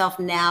of myself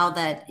now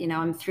that,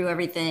 I'm through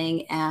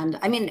everything. And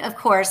I mean, of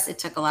course, it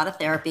took a lot of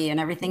therapy and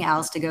everything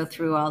else to go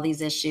through all these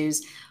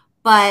issues,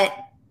 but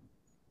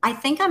I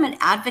think I'm an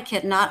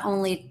advocate not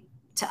only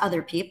to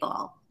other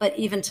people, but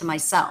even to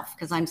myself,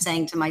 because I'm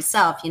saying to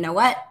myself, you know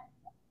what,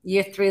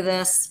 you're through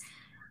this.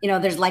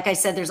 There's, like I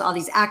said, there's all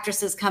these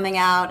actresses coming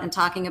out and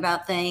talking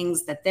about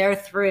things that they're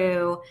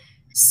through.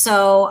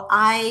 So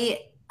I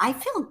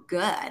feel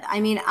good.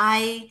 I mean,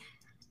 I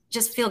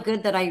just feel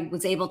good that I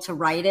was able to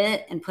write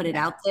it and put it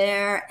out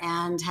there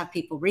and have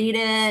people read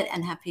it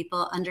and have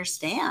people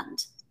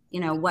understand,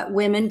 what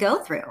women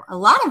go through. A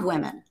lot of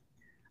women.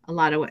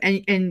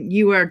 And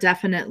you are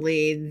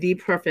definitely the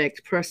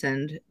perfect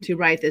person to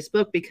write this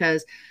book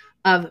because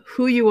of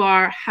who you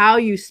are, how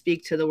you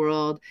speak to the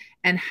world,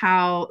 and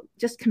how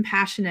just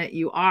compassionate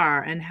you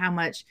are, and how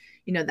much,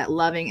 that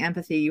loving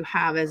empathy you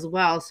have as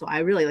well. So I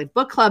really like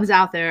book clubs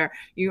out there.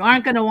 You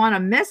aren't going to want to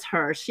miss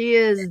her. She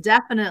is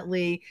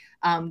definitely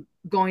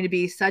going to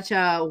be such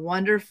a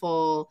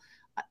wonderful,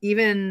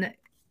 even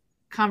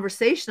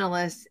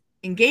conversationalist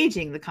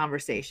engaging the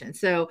conversation.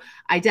 So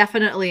I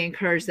definitely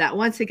encourage that.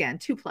 Once again,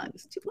 two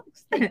plugs.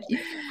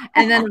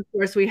 And then of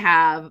course we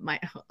have my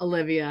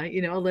Olivia,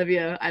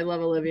 Olivia, I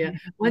love Olivia.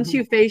 Once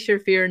you face your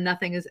fear,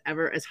 nothing is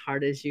ever as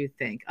hard as you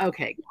think.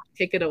 Okay,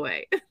 take it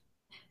away.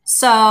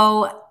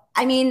 So,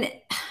 I mean,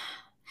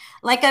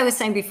 like I was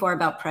saying before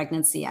about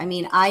pregnancy, I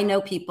mean, I know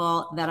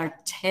people that are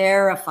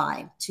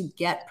terrified to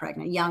get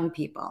pregnant, young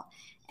people.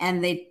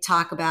 And they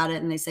talk about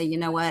it and they say, you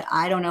know what,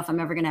 I don't know if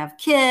I'm ever going to have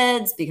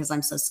kids because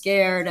I'm so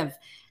scared of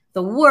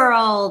the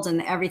world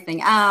and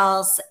everything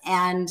else.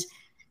 And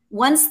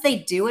once they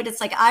do it, it's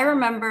like, I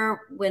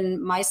remember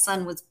when my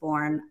son was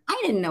born,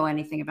 I didn't know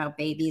anything about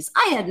babies.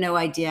 I had no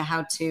idea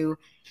how to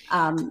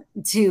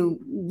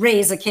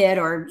raise a kid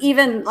or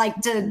even like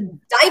to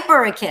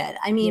diaper a kid.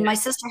 I mean, my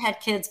sister had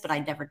kids, but I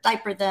never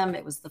diapered them.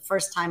 It was the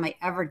first time I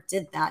ever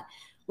did that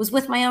was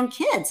with my own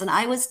kids. And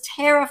I was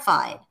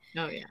terrified.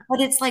 Oh, yeah.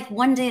 But it's like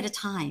one day at a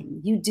time.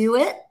 You do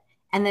it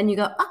and then you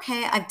go,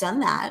 okay, I've done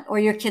that. Or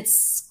your kid's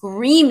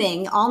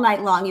screaming all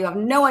night long. You have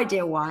no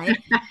idea why.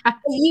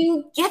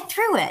 You get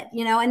through it,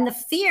 and the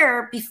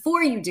fear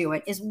before you do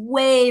it is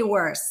way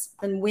worse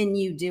than when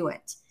you do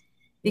it.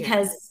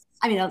 Because,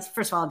 I mean,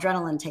 first of all,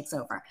 adrenaline takes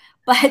over.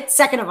 But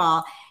second of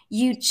all,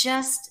 you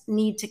just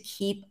need to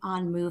keep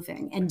on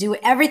moving and do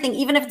everything,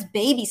 even if it's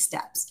baby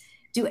steps,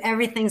 do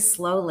everything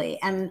slowly.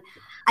 And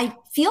I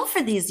feel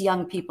for these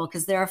young people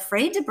because they're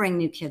afraid to bring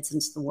new kids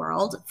into the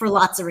world for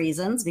lots of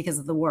reasons because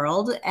of the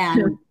world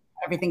and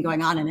everything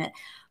going on in it.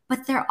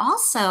 But they're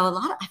also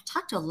I've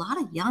talked to a lot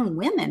of young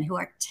women who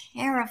are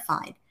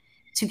terrified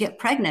to get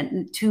pregnant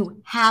and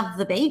to have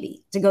the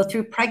baby, to go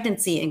through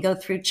pregnancy and go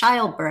through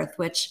childbirth,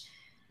 which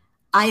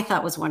I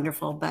thought was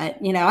wonderful. But,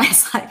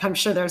 it's like, I'm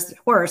sure there's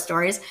horror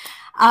stories.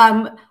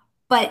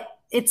 But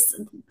it's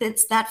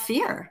that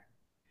fear.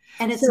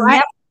 And it's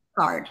never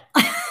hard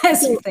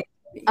as you think.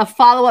 A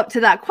follow-up to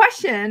that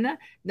question.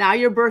 Now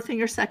you're birthing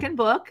your second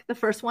book. The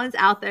first one's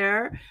out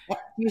there.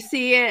 You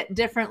see it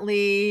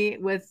differently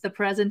with the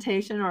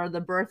presentation or the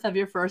birth of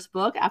your first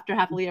book after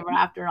Happily Ever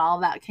After and all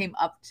that came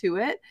up to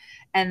it.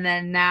 And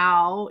then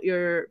now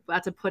you're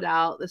about to put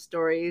out the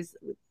stories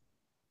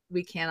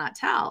we cannot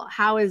tell.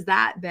 How has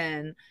that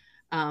been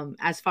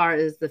as far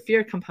as the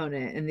fear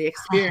component and the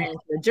experience,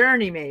 the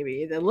journey,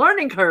 maybe the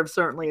learning curve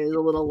certainly is a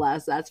little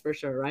less, that's for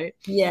sure, right?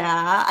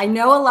 Yeah, I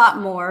know a lot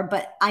more,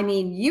 but I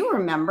mean, you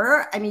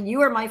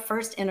were my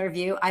first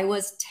interview. I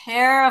was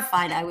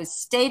terrified. I was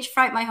stage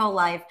fright my whole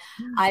life.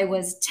 I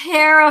was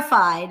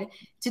terrified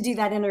to do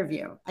that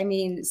interview. I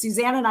mean,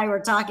 Suzanne and I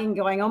were talking,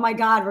 going, oh my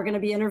God, we're going to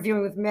be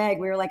interviewing with Meg.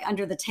 We were like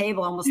under the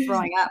table, almost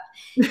throwing up.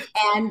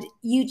 And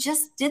you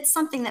just did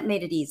something that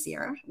made it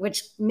easier,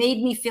 which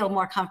made me feel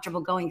more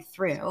comfortable going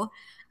through.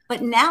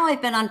 But now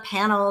I've been on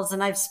panels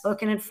and I've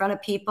spoken in front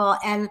of people,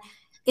 and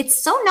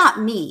it's so not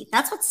me.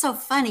 That's what's so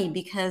funny,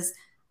 because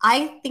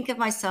I think of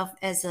myself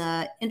as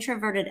a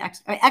extroverted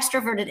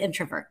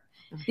introvert,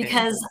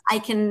 because I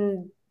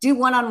can do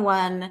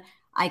one-on-one.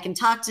 I can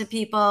talk to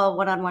people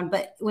one-on-one,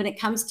 but when it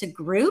comes to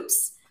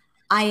groups,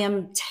 I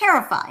am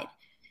terrified.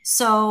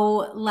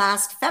 So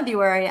last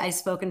February, I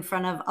spoke in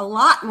front of a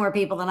lot more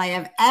people than I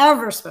have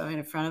ever spoken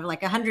in front of,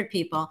 like 100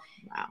 people.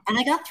 Wow. And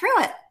I got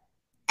through it.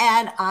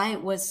 And I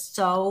was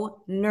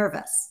so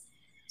nervous.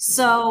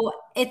 So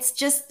it's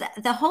just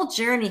the whole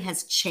journey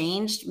has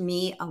changed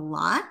me a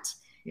lot,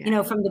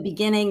 from the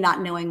beginning,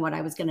 not knowing what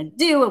I was going to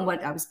do and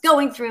what I was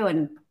going through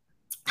and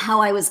how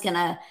I was going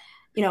to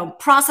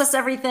process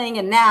everything.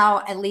 And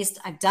now at least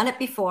I've done it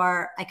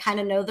before. I kind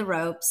of know the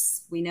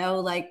ropes. We know,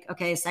 like,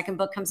 okay, second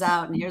book comes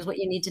out and here's what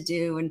you need to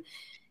do. And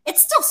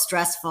it's still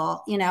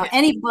stressful.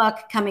 Any book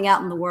coming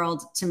out in the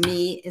world to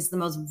me is the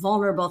most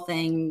vulnerable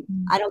thing.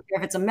 I don't care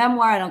if it's a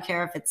memoir. I don't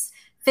care if it's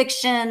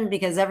fiction,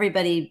 because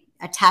everybody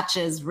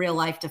attaches real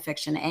life to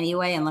fiction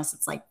anyway, unless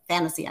it's like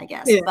fantasy, I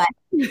guess. Yeah.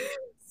 But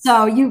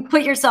so you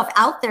put yourself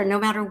out there no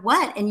matter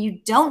what, and you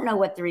don't know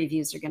what the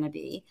reviews are going to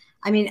be.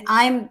 I mean,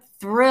 I'm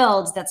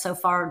thrilled that so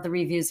far the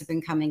reviews have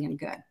been coming in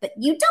good, but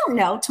you don't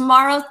know.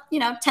 Tomorrow,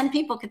 10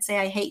 people could say,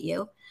 I hate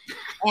you.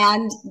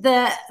 And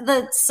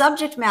the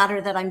subject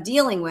matter that I'm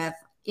dealing with,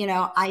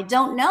 I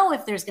don't know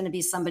if there's going to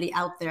be somebody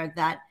out there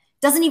that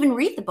doesn't even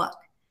read the book,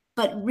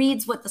 but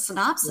reads what the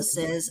synopsis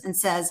is and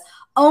says,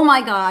 oh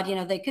my God,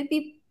 they could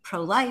be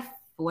pro-life,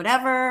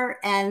 whatever,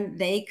 and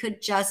they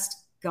could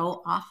just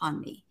go off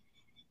on me.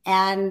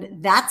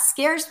 And that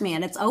scares me.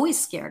 And it's always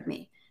scared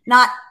me.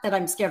 Not that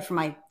I'm scared for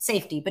my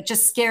safety, but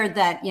just scared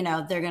that,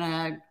 they're going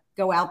to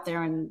go out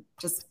there and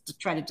just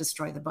try to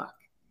destroy the book.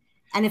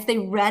 And if they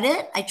read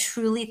it, I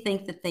truly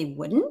think that they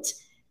wouldn't,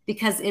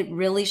 because it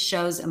really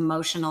shows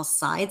emotional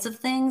sides of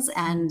things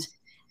and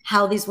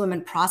how these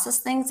women process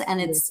things. And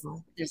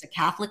there's a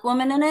Catholic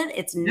woman in it.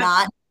 It's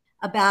not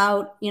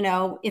about,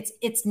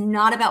 it's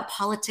not about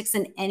politics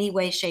in any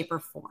way, shape, or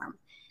form.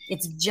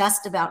 It's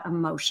just about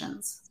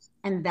emotions.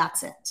 And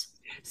that's it.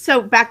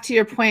 So back to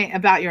your point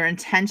about your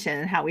intention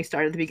and how we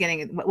started at the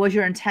beginning. What was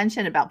your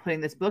intention about putting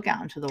this book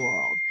out into the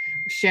world?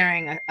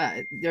 sharing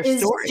their is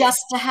story.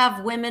 just to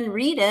have women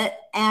read it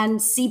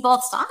and see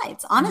both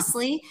sides,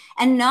 honestly,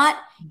 and not,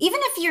 even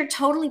if you're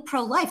totally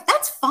pro-life,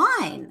 that's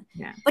fine.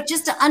 Yeah. But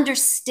just to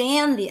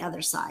understand the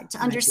other side, to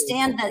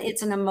understand that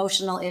it's an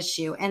emotional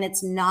issue and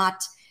it's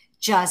not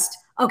just,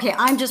 okay,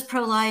 I'm just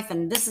pro-life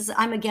and this is,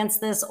 I'm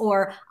against this,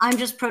 or I'm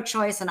just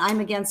pro-choice and I'm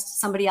against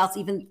somebody else,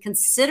 even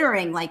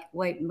considering like,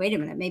 wait a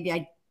minute,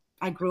 maybe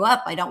I grew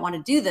up, I don't want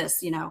to do this,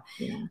 you know,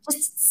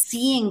 just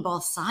seeing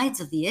both sides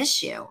of the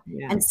issue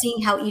and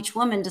seeing how each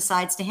woman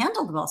decides to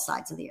handle both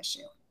sides of the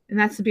issue. And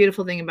that's the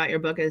beautiful thing about your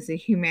book, is the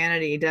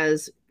humanity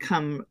does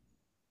come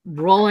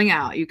rolling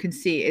out. You can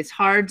see it's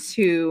hard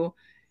to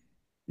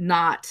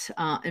not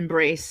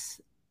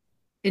embrace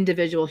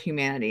individual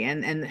humanity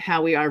and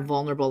how we are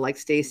vulnerable, like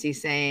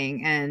Stacy's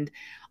saying. And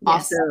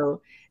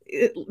also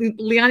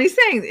Leonie's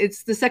saying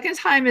it's the second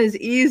time is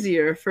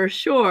easier for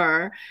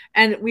sure.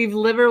 And we've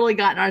literally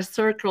gotten our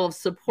circle of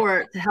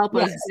support to help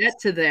us get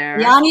to there.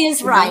 Leonie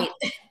is right.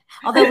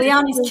 Although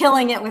Leonie's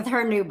killing it with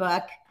her new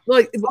book.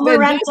 Well, Summer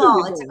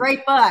Rental. It's a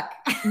great book.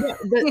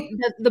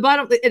 The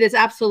bottom, it is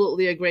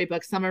absolutely a great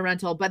book, Summer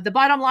Rental. But the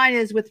bottom line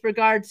is, with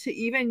regard to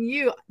even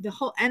you, the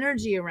whole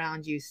energy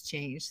around you's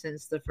changed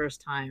since the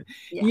first time.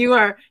 You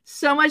are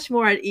so much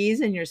more at ease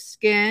in your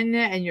skin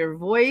and your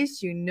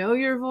voice. You know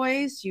your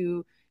voice.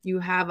 You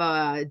have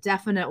a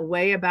definite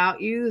way about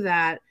you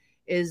that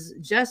is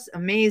just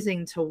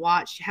amazing to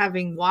watch,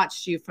 having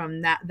watched you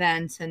from that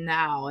then to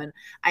now. And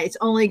it's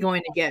only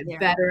going to get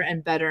better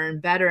and better and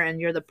better.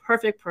 And you're the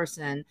perfect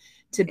person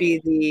to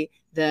be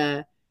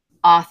the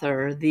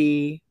author,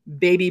 the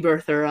baby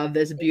birther of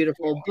this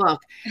beautiful book.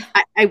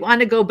 I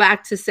want to go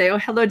back to say,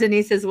 hello,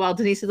 Denise, as well.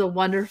 Denise is a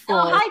wonderful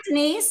hi,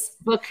 Denise.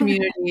 book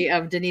community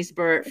of Denise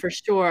Burt, for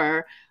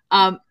sure.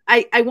 I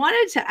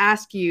wanted to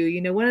ask you, you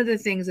know, one of the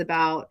things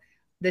about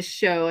the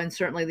show, and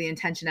certainly the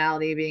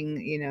intentionality being,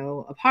 you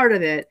know, a part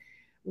of it,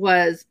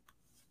 was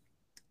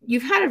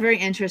you've had a very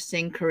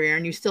interesting career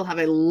and you still have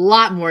a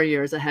lot more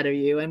years ahead of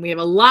you. And we have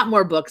a lot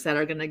more books that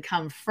are going to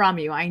come from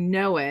you. I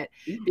know it,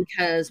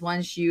 because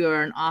once you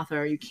are an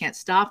author, you can't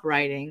stop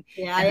writing.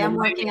 Yeah, I am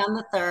working on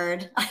the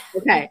third.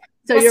 Okay.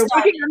 So you're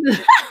working on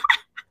the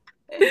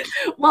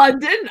well,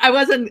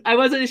 I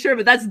wasn't sure,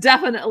 but that's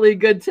definitely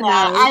good to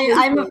know.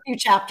 I'm a few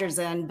chapters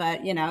in,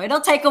 but you know, it'll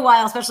take a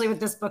while, especially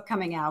with this book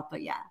coming out,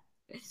 but yeah.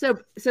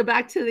 So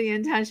back to the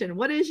intention.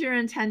 What is your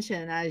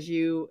intention as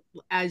you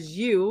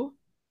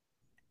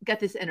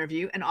get this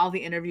interview and all the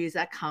interviews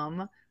that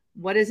come?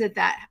 What is it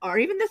that, or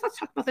even this, let's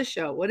talk about the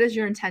show. What is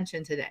your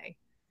intention today?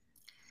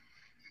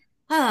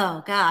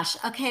 Oh gosh.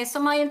 Okay. So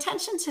my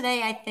intention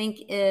today, I think,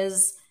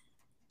 is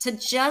to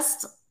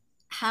just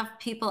have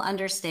people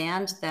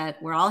understand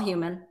that we're all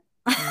human.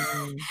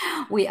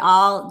 We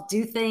all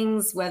do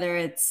things, whether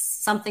it's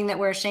something that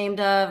we're ashamed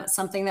of,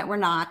 something that we're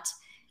not.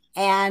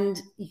 And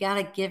you got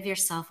to give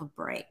yourself a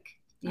break.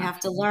 You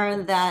have to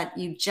learn that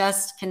you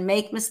just can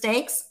make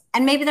mistakes,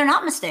 and maybe they're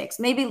not mistakes.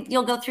 Maybe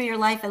you'll go through your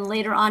life and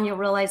later on you'll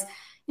realize,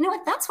 you know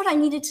what, that's what I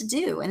needed to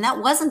do. And that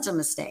wasn't a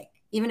mistake,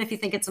 even if you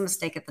think it's a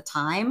mistake at the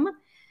time.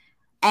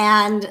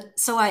 And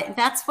so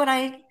that's what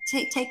I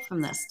take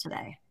from this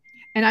today.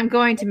 And I'm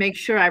going to make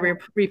sure I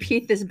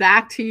repeat this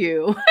back to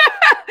you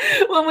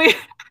when we.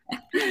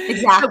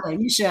 Exactly.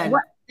 You should.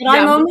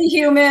 I'm only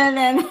human,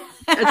 and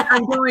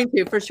I'm going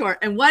to, for sure.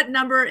 And what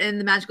number in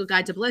the Magical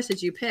Guide to Bliss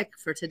did you pick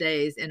for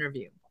today's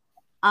interview?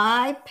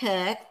 I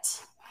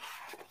picked,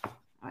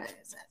 what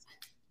is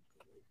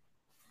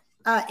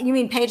it? You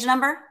mean page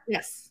number?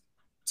 Yes.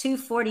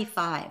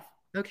 245.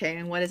 Okay.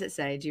 And what does it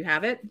say? Do you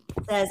have it?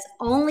 It says,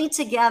 only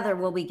together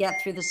will we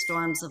get through the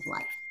storms of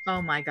life.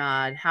 Oh my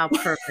God. How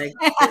perfect.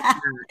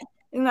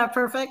 Isn't that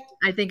perfect?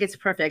 I think it's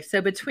perfect.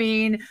 So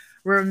between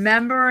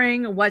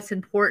remembering what's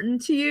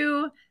important to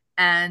you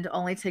and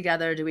only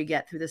together do we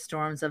get through the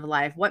storms of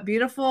life. What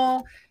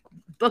beautiful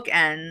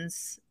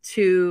bookends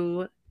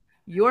to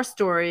your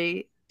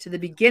story, to the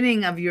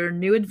beginning of your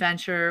new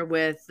adventure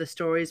with the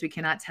stories we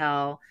cannot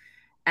tell,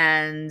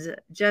 and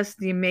just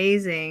the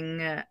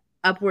amazing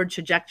upward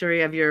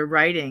trajectory of your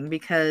writing.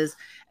 Because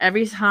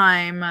every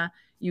time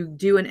you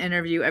do an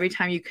interview, every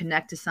time you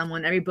connect to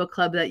someone, every book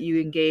club that you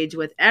engage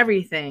with,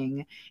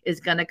 everything is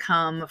going to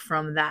come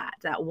from that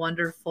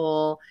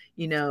wonderful,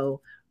 you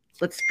know,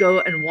 let's go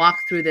and walk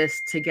through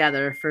this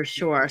together, for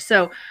sure.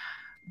 So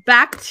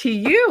back to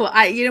you.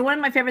 You know, one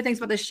of my favorite things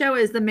about the show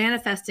is the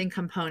manifesting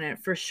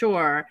component, for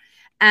sure.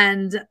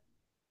 And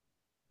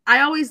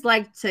I always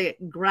like to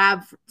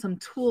grab some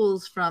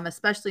tools from,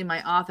 especially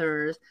my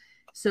authors.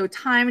 So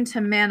time to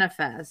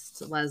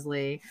manifest,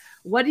 Leslie.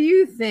 What do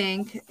you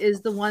think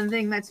is the one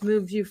thing that's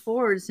moved you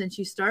forward since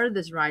you started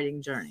this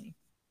writing journey?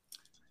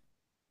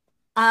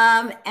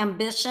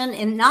 Ambition,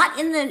 and not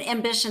in the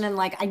ambition and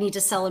like, I need to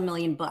sell 1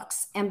 million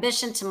books.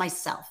 Ambition to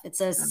myself. It's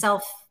a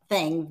self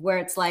thing where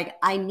it's like,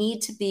 I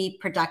need to be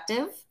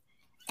productive,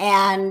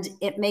 and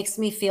it makes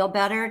me feel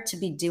better to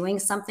be doing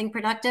something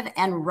productive,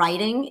 and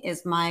writing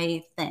is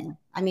my thing.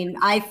 I mean,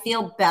 I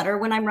feel better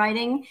when I'm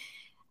writing.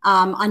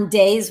 On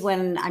days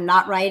when I'm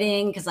not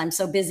writing because I'm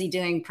so busy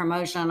doing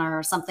promotion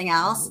or something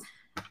else,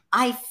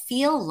 I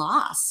feel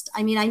lost.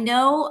 I mean, I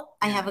know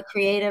I have a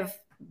creative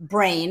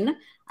brain.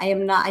 I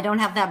don't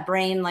have that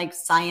brain like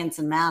science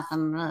and math.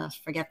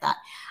 Forget that.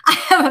 I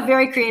have a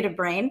very creative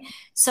brain.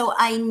 So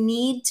I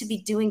need to be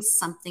doing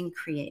something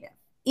creative,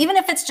 even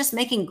if it's just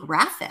making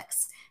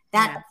graphics.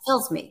 That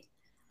fills me.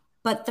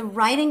 But the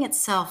writing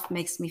itself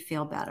makes me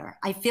feel better.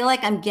 I feel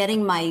like I'm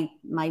getting my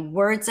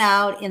words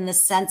out in the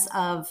sense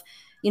of,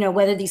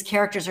 whether these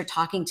characters are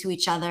talking to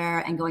each other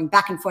and going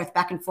back and forth,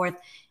 back and forth.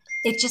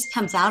 It just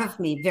comes out of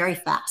me very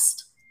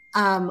fast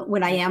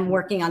when I am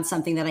working on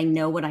something that I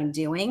know what I'm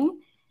doing.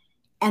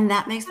 And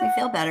that makes me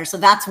feel better. So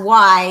that's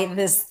why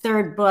this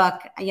third book,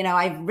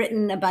 I've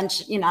written a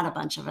bunch, not a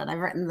bunch of it. I've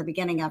written the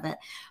beginning of it,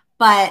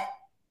 but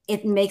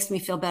it makes me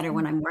feel better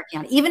when I'm working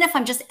on it. Even if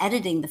I'm just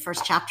editing the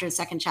first chapter, the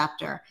second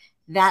chapter,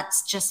 that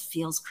just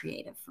feels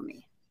creative for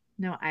me.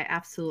 No, I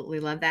absolutely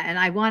love that. And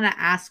I want to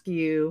ask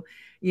you,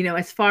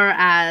 as far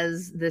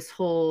as this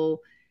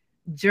whole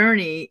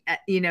journey,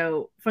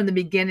 from the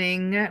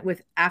beginning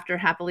with After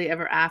Happily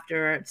Ever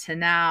After to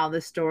now,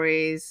 the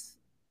stories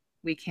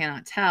we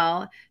cannot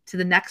tell, to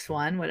the next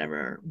one,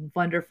 whatever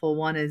wonderful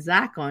one is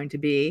that going to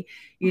be,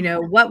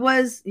 what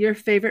was your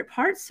favorite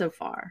part so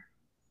far?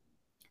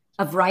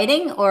 Of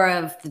writing or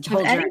of the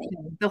whole journey?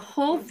 The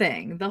whole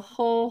thing, the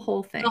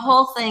whole thing. The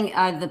whole thing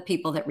are the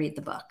people that read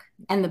the book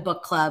and the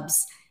book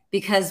clubs.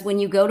 Because when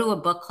you go to a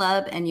book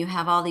club and you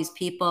have all these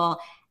people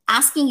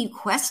asking you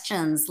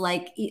questions,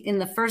 like in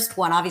the first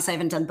one, obviously I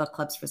haven't done book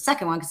clubs for the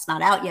second one because it's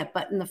not out yet,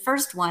 but in the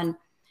first one,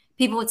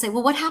 people would say,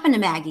 well, what happened to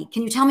Maggie?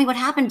 Can you tell me what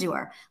happened to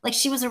her? Like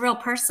she was a real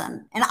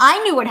person. And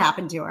I knew what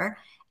happened to her.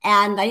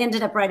 And I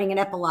ended up writing an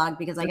epilogue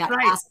because I got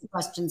asked the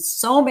question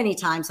so many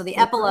times. So the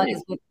epilogue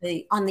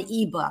is on the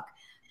ebook,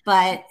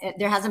 but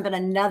there hasn't been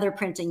another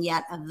printing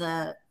yet of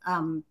the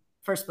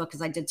first book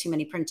because I did too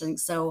many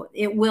printings. So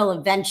it will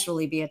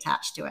eventually be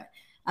attached to it,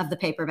 of the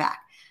paperback.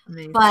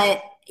 Amazing.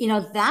 But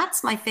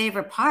that's my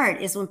favorite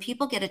part, is when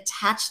people get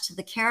attached to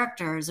the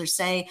characters or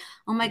say,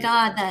 oh my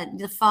God, that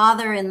the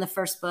father in the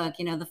first book,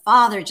 the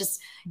father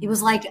he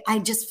was like, I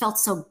just felt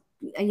so,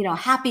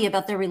 happy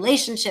about their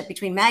relationship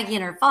between Maggie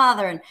and her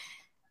father. And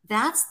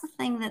that's the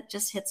thing that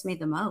just hits me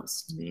the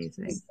most.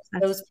 Amazing.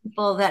 Those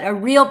people that are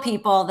real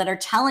people that are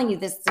telling you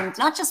this thing. It's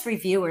not just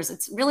reviewers.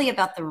 It's really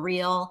about the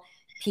real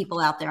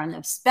people out there, and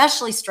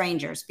especially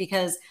strangers,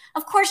 because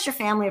of course your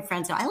family and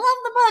friends go, I love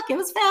the book, it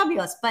was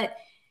fabulous. But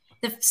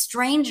the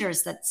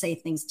strangers that say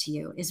things to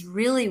you is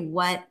really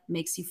what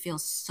makes you feel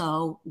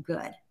so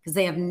good, because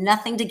they have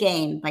nothing to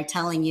gain by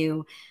telling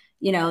you,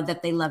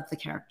 that they love the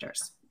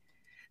characters.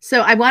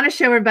 So I want to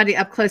show everybody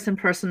up close and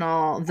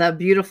personal the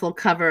beautiful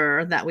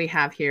cover that we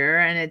have here.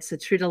 And it's a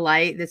true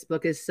delight. This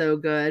book is so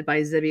good,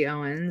 by Zibby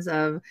Owens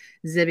of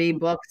Zibby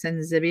Books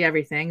and Zibby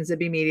Everything,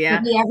 Zibby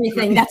Media. Zibby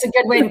Everything. That's a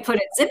good way to put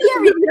it. Zibby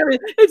Everything.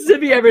 It's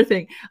Zibby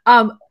Everything.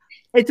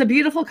 It's a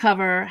beautiful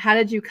cover. How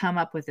did you come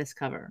up with this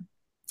cover?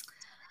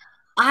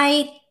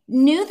 I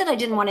knew that I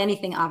didn't want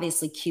anything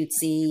obviously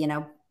cutesy,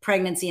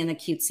 pregnancy in a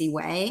cutesy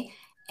way.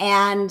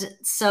 And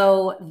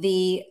so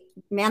the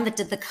man that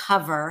did the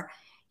cover,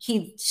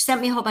 he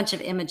sent me a whole bunch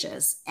of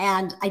images,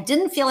 and I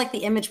didn't feel like the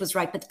image was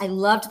right, but I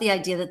loved the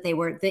idea that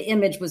the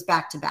image was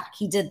back to back.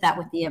 He did that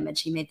with the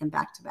image. He made them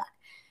back to back.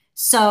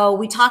 So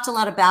we talked a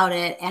lot about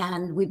it,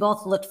 and we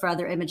both looked for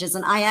other images,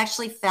 and I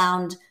actually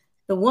found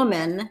the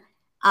woman,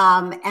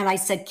 and I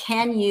said,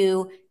 can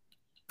you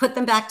put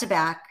them back to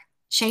back,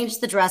 change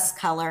the dress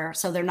color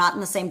so they're not in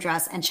the same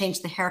dress, and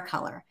change the hair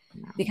color,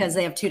 because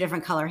they have two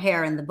different color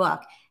hair in the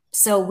book.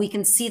 So we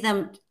can see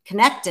them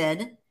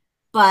connected,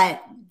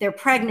 but they're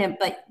pregnant,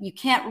 but you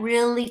can't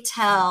really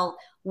tell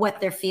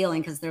what they're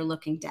feeling because they're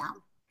looking down.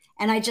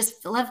 And I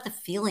just love the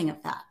feeling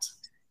of that.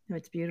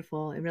 It's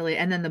beautiful. It really,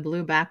 and then the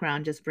blue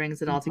background just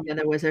brings it all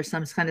together. Was there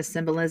some kind of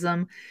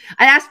symbolism?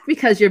 I asked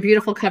because your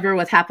beautiful cover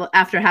with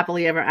After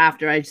Happily Ever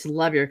After, I just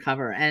love your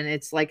cover. And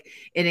it's like,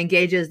 it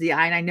engages the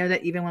eye. And I know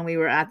that even when we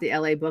were at the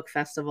LA Book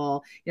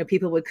Festival,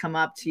 people would come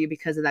up to you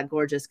because of that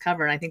gorgeous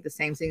cover. And I think the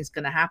same thing is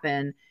going to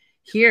happen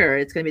here.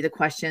 It's going to be the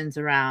questions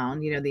around,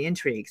 the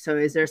intrigue. So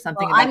is there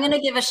something? Well, I'm going to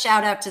give a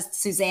shout out to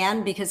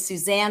Suzanne, because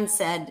Suzanne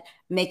said,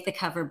 make the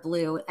cover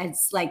blue.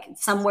 It's like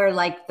somewhere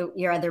like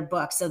your other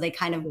book. So they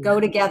kind of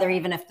go together,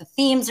 even if the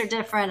themes are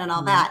different and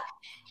all that.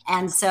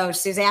 And so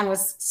Suzanne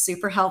was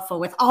super helpful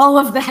with all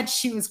of that.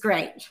 She was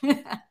great.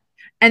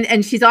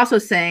 And she's also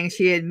saying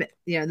she had,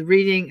 the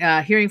reading,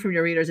 hearing from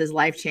your readers is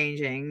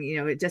life-changing.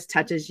 It just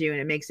touches you and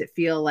it makes it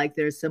feel like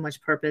there's so much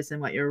purpose in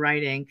what you're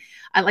writing.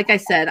 Like I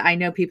said, I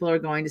know people are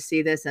going to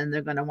see this and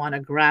they're going to want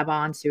to grab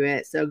onto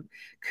it. So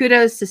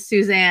kudos to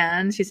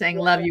Suzanne. She's saying,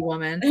 love you,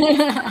 woman.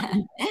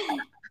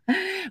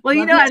 Well,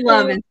 I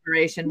love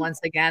inspiration once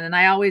again. And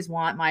I always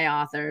want my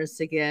authors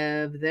to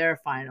give their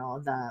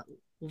the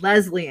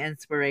Leslie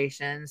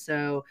inspiration,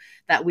 so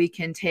that we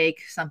can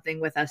take something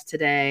with us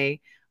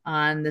today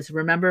on this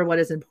Remember What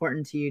Is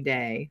Important to You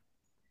Day.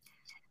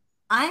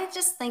 I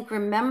just think,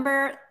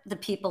 remember the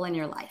people in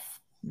your life.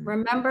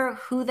 Remember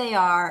who they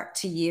are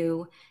to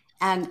you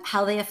and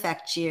how they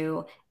affect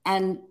you,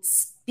 and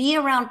be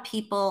around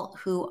people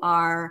who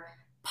are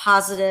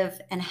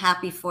positive and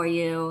happy for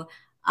you.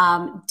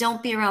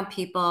 Don't be around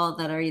people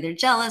that are either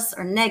jealous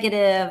or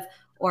negative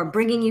or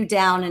bringing you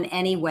down in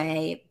any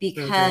way,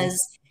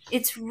 because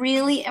it's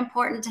really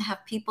important to have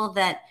people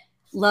that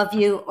love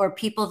you or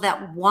people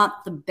that want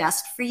the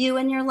best for you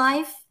in your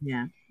life.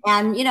 Yeah.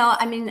 And,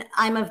 I mean,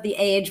 I'm of the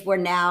age where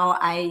now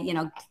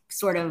I,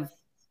 sort of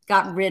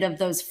got rid of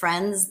those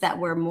friends that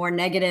were more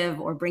negative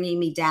or bringing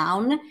me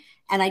down.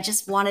 And I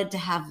just wanted to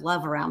have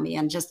love around me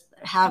and just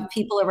have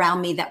people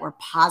around me that were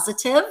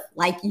positive,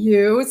 like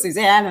you,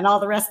 Suzanne, and all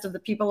the rest of the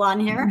people on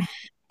here.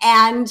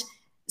 And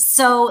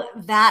so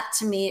that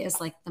to me is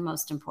like the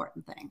most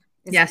important thing.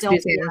 Yes,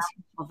 don't be around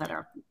people that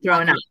are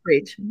throwing out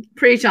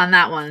preach on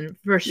that one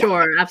for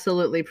sure. Yeah.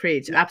 Absolutely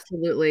preach. Yeah.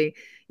 Absolutely.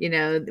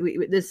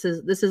 This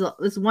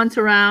once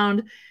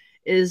around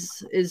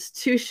is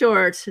too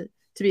short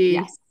to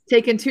be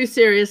taken too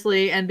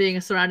seriously and being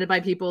surrounded by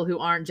people who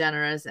aren't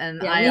generous.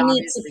 And we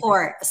need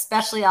support,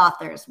 especially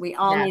authors. We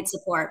all need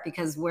support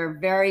because we're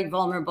very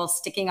vulnerable,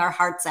 sticking our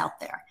hearts out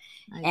there.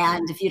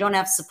 And if you don't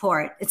have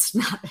support, it's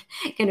not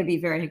going to be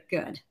very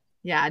good.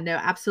 Yeah, no,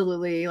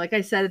 absolutely. Like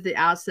I said at the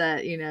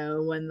outset,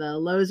 when the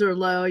lows are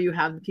low, you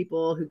have the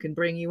people who can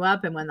bring you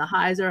up. And when the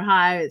highs are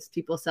high, it's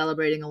people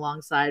celebrating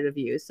alongside of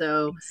you.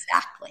 So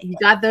you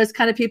got those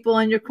kind of people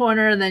in your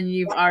corner, and then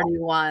you've already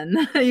won.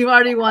 You've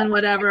already won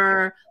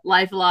whatever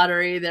life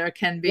lottery there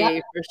can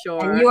be, for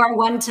sure. And you are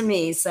one to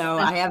me. So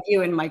I have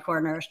you in my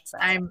corner. So.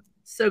 I'm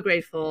so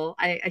grateful.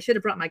 I should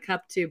have brought my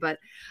cup too, but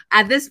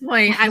at this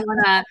point, I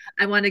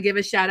want to give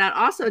a shout out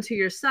also to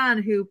your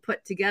son who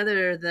put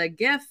together the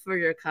gift for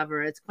your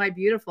cover. It's quite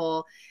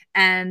beautiful.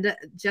 And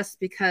just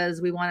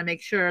because we want to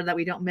make sure that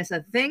we don't miss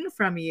a thing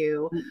from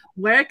you,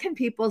 where can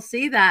people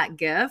see that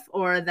gift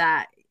or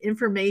that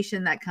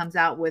information that comes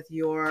out with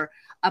your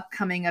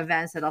upcoming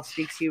events that I'll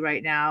speak to you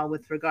right now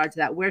with regard to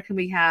that? Where can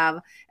we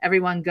have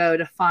everyone go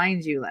to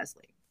find you,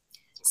 Leslie?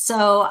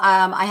 So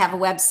I have a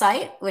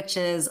website, which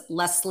is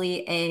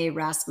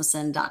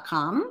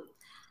lesliearasmussen.com.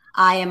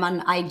 I am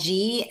on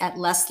IG at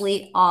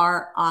Leslie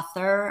R.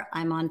 Author.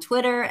 I'm on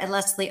Twitter at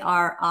Leslie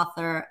R.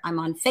 Author. I'm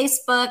on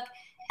Facebook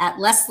at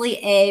Leslie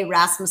A.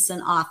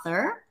 Rasmussen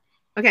Author.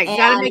 Okay,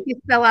 got to make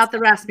you spell out the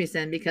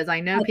Rasmussen because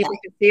I know people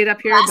can see it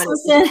up here.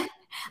 Rasmussen.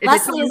 But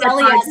Leslie is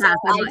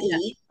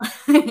L-E-S-L-I-E.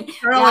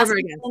 Start all over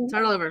again.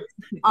 Start all over.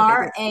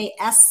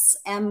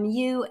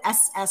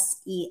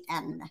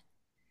 R-A-S-M-U-S-S-E-N.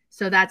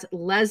 So that's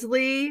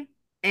Leslie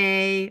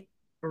A.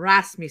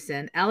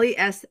 Rasmussen,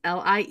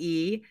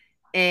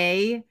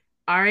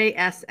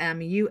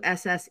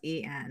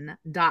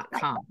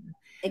 LESLIE-A-RASMUSSEN.com.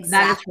 Exactly.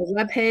 That is her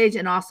webpage,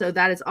 and also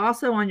that is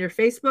also on your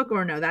Facebook,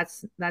 or no?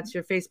 That's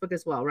your Facebook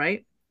as well,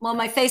 right? Well,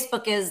 my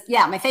Facebook is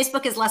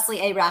Leslie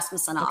A.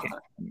 Rasmussen Author. Okay.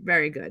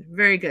 Very good.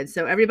 Very good.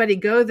 So everybody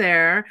go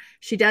there.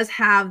 She does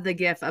have the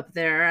GIF up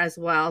there as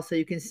well. So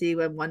you can see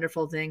what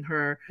wonderful thing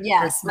her.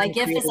 Yes, my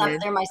GIF is up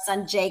there. My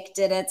son Jake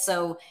did it.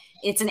 So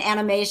it's an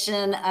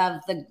animation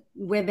of the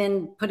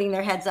women putting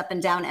their heads up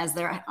and down as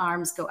their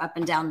arms go up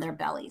and down their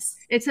bellies.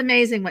 It's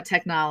amazing what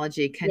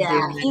technology can do.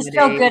 Yeah, he's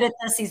so good at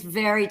this. He's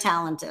very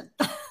talented.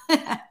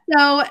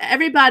 So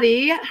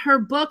everybody, her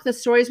book, The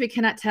Stories We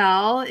Cannot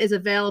Tell, is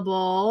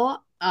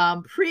available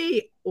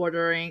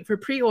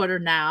pre-order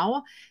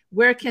now.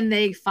 Where can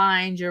they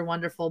find your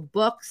wonderful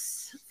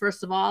books,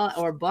 first of all,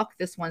 or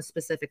this one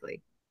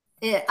specifically?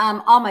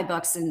 All my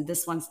books, and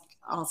this one's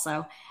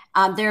also.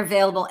 They're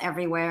available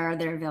everywhere.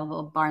 They're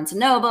available at Barnes &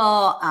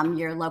 Noble,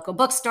 your local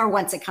bookstore.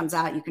 Once it comes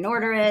out, you can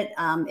order it.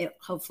 It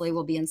hopefully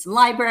will be in some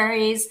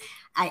libraries.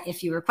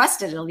 If you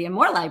request it, it'll be in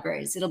more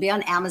libraries. It'll be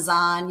on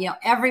Amazon,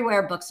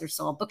 everywhere books are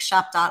sold,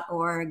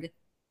 bookshop.org,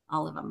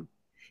 all of them.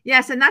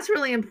 Yes, and that's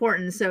really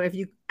important. So if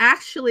you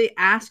actually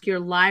ask your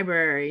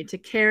library to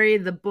carry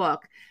the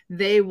book,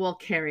 they will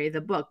carry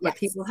the book, but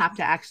people have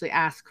to actually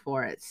ask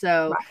for it.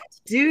 So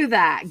do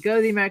that. Go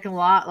to the American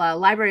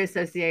Library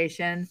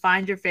Association,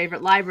 find your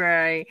favorite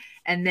library,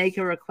 and make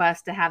a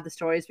request to have The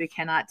Stories We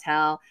Cannot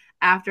Tell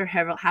after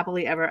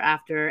Happily Ever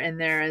After in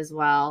there as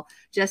well,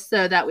 just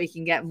so that we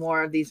can get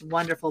more of these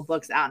wonderful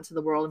books out into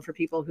the world and for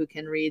people who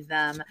can read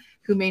them,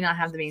 who may not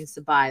have the means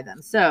to buy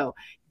them. So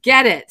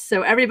get it.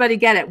 So everybody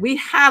get it. We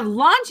have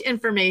launch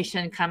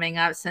information coming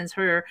up since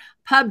her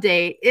pub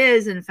date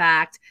is, in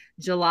fact,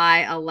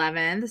 July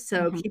 11th.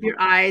 So keep your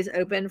eyes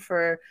open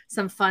for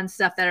some fun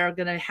stuff that are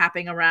going to be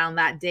happening around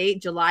that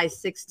date. July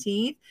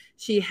 16th,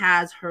 she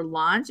has her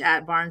launch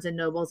at Barnes &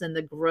 Noble's in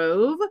the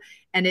Grove,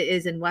 and it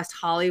is in West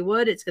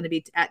Hollywood. It's going to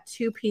be at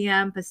 2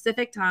 p.m.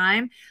 Pacific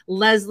time.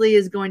 Leslie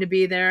is going to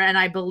be there, and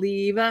I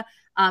believe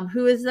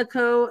who's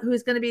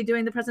going to be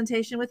doing the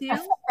presentation with you?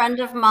 A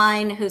friend of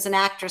mine who's an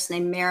actress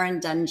named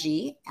Maren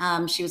Dungy.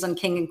 She was on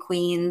King and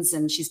Queens,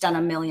 and she's done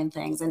a million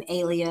things, and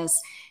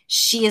Alias.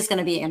 She is going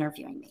to be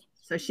interviewing me.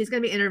 So she's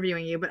going to be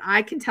interviewing you, but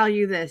I can tell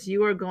you this,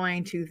 you are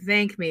going to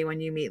thank me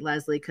when you meet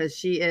Leslie, because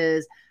she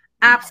is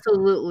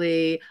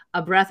absolutely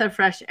a breath of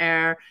fresh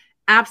air,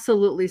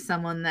 absolutely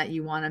someone that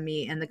you want to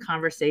meet, and the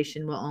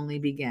conversation will only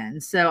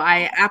begin. So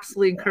I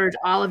absolutely encourage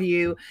all of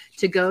you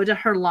to go to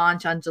her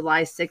launch on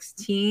July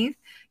 16th.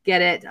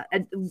 Get it.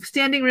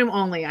 Standing room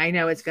only. I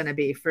know it's going to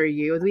be for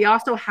you. We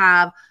also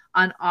have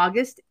on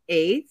August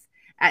 8th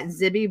at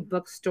Zibby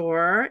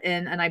Bookstore,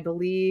 and I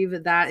believe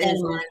that Santa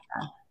is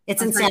Monica.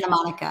 It's in Santa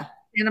Monica.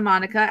 Santa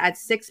Monica at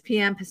 6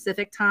 p.m.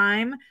 Pacific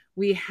time.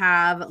 We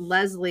have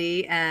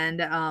Leslie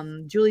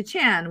and Julie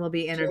Chan will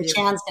be interviewing. Julie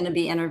Chan's going to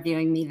be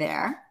interviewing me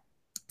there.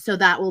 So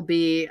that will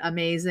be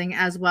amazing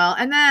as well.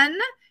 And then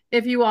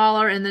if you all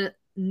are in the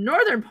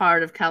northern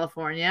part of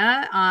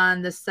California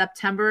on the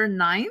September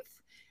 9th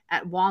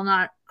at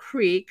Walnut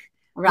Creek.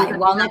 Right.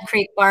 Walnut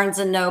Creek, Barnes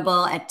and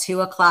Noble at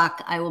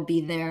 2:00. I will be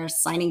there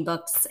signing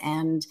books,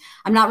 and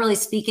I'm not really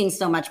speaking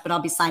so much, but I'll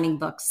be signing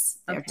books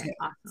there too.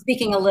 Awesome.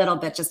 Speaking a little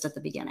bit just at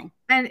the beginning.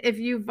 And if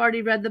you've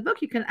already read the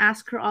book, you can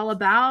ask her all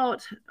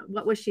about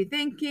what was she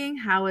thinking?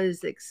 How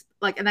is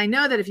like, and I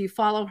know that if you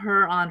follow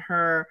her on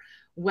her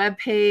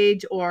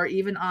webpage or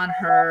even on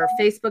her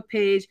Facebook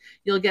page,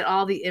 you'll get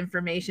all the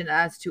information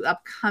as to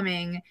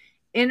upcoming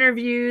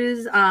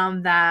interviews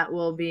that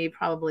will be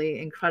probably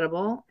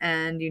incredible,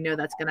 and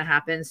that's going to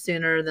happen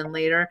sooner than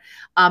later.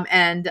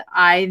 And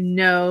I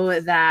know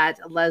that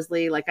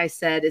Leslie, like I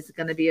said, is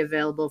going to be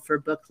available for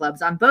book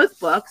clubs on both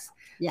books.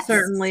 Yes.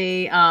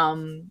 Certainly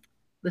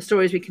The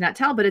Stories We Cannot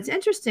Tell, but it's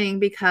interesting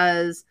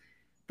because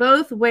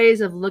both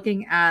ways of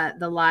looking at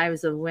the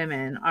lives of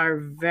women are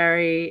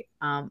very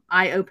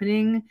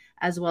eye-opening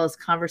as well as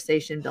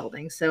conversation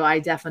building. So I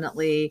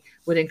definitely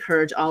would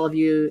encourage all of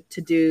you to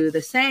do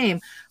the same.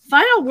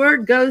 Final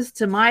word goes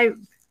to my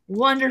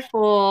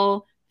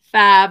wonderful,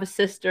 fab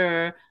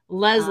sister,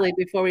 Leslie,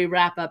 before we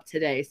wrap up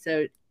today.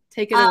 So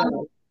take it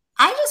away.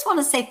 I just want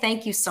to say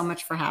thank you so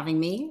much for having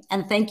me,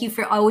 and thank you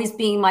for always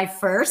being my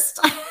first.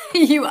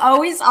 You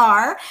always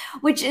are,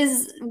 which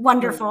is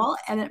wonderful,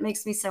 and it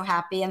makes me so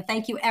happy. And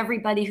thank you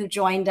everybody who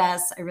joined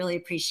us. I really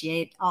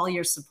appreciate all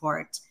your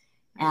support,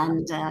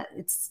 and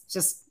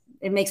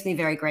it makes me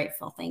very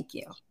grateful. Thank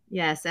you.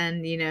 Yes.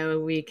 And,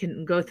 we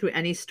can go through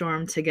any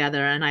storm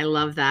together. And I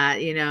love that,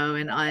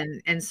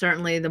 and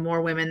certainly the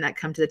more women that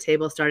come to the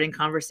table, starting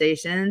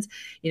conversations,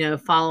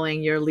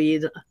 following your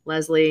lead,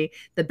 Leslie,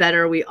 the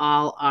better we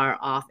all are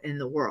off in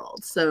the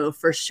world. So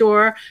for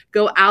sure,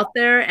 go out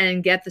there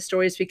and get The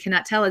Stories We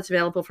Cannot Tell. It's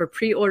available for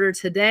pre-order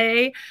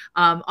today.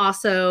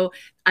 Also,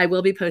 I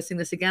will be posting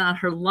this again on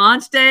her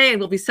launch day, and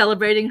we'll be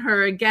celebrating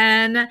her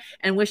again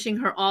and wishing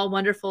her all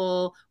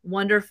wonderful,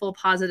 wonderful,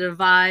 positive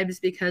vibes,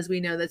 because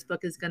we know this book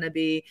is going to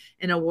be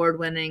an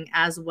award-winning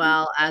as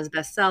well as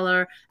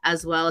bestseller,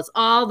 as well as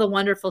all the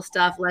wonderful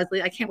stuff.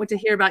 Leslie, I can't wait to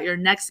hear about your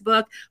next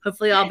book.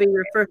 Hopefully I'll be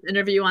your first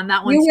interview on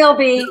that one. You will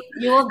be.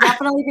 You will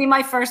definitely be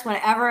my first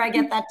whenever I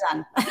get that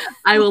done.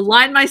 I will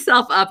line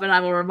myself up and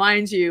I will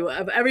remind you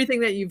of everything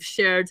that you've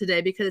shared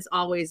today, because it's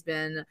always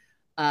been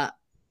a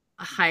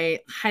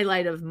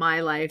highlight of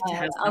my life.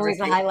 Always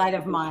a highlight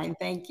of mine.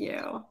 Thank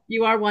you.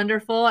 You are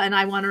wonderful. And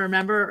I want to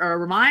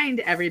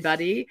remind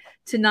everybody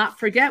to not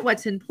forget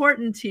what's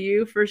important to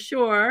you, for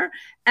sure.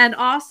 And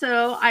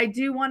also, I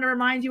do want to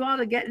remind you all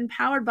to get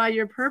empowered by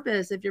your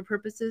purpose. If your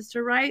purpose is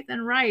to write,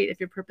 then write. If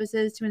your purpose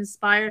is to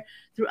inspire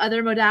through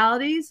other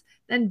modalities,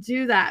 then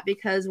do that,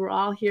 because we're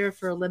all here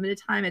for a limited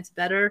time. It's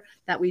better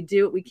that we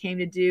do what we came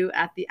to do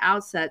at the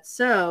outset.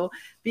 So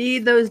be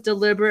those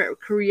deliberate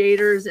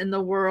creators in the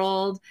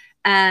world,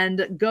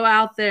 and go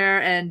out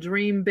there and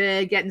dream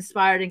big, get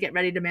inspired, and get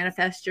ready to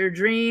manifest your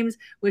dreams.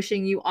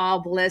 Wishing you all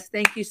bliss.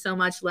 Thank you so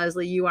much,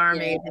 Leslie. You are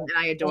amazing, and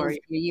I adore you.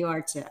 You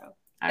are too.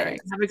 All right.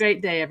 Have a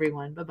great day,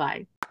 everyone.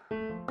 Bye-bye.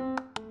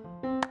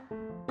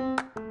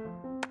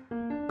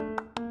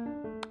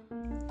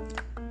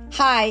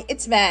 Hi,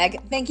 it's Meg.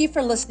 Thank you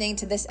for listening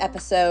to this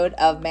episode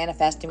of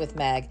Manifesting with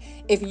Meg.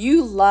 If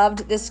you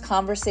loved this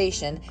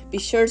conversation, be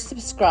sure to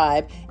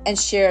subscribe and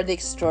share the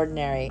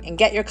extraordinary, and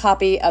get your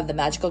copy of The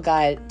Magical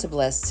Guide to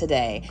Bliss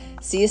today.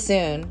 See you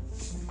soon.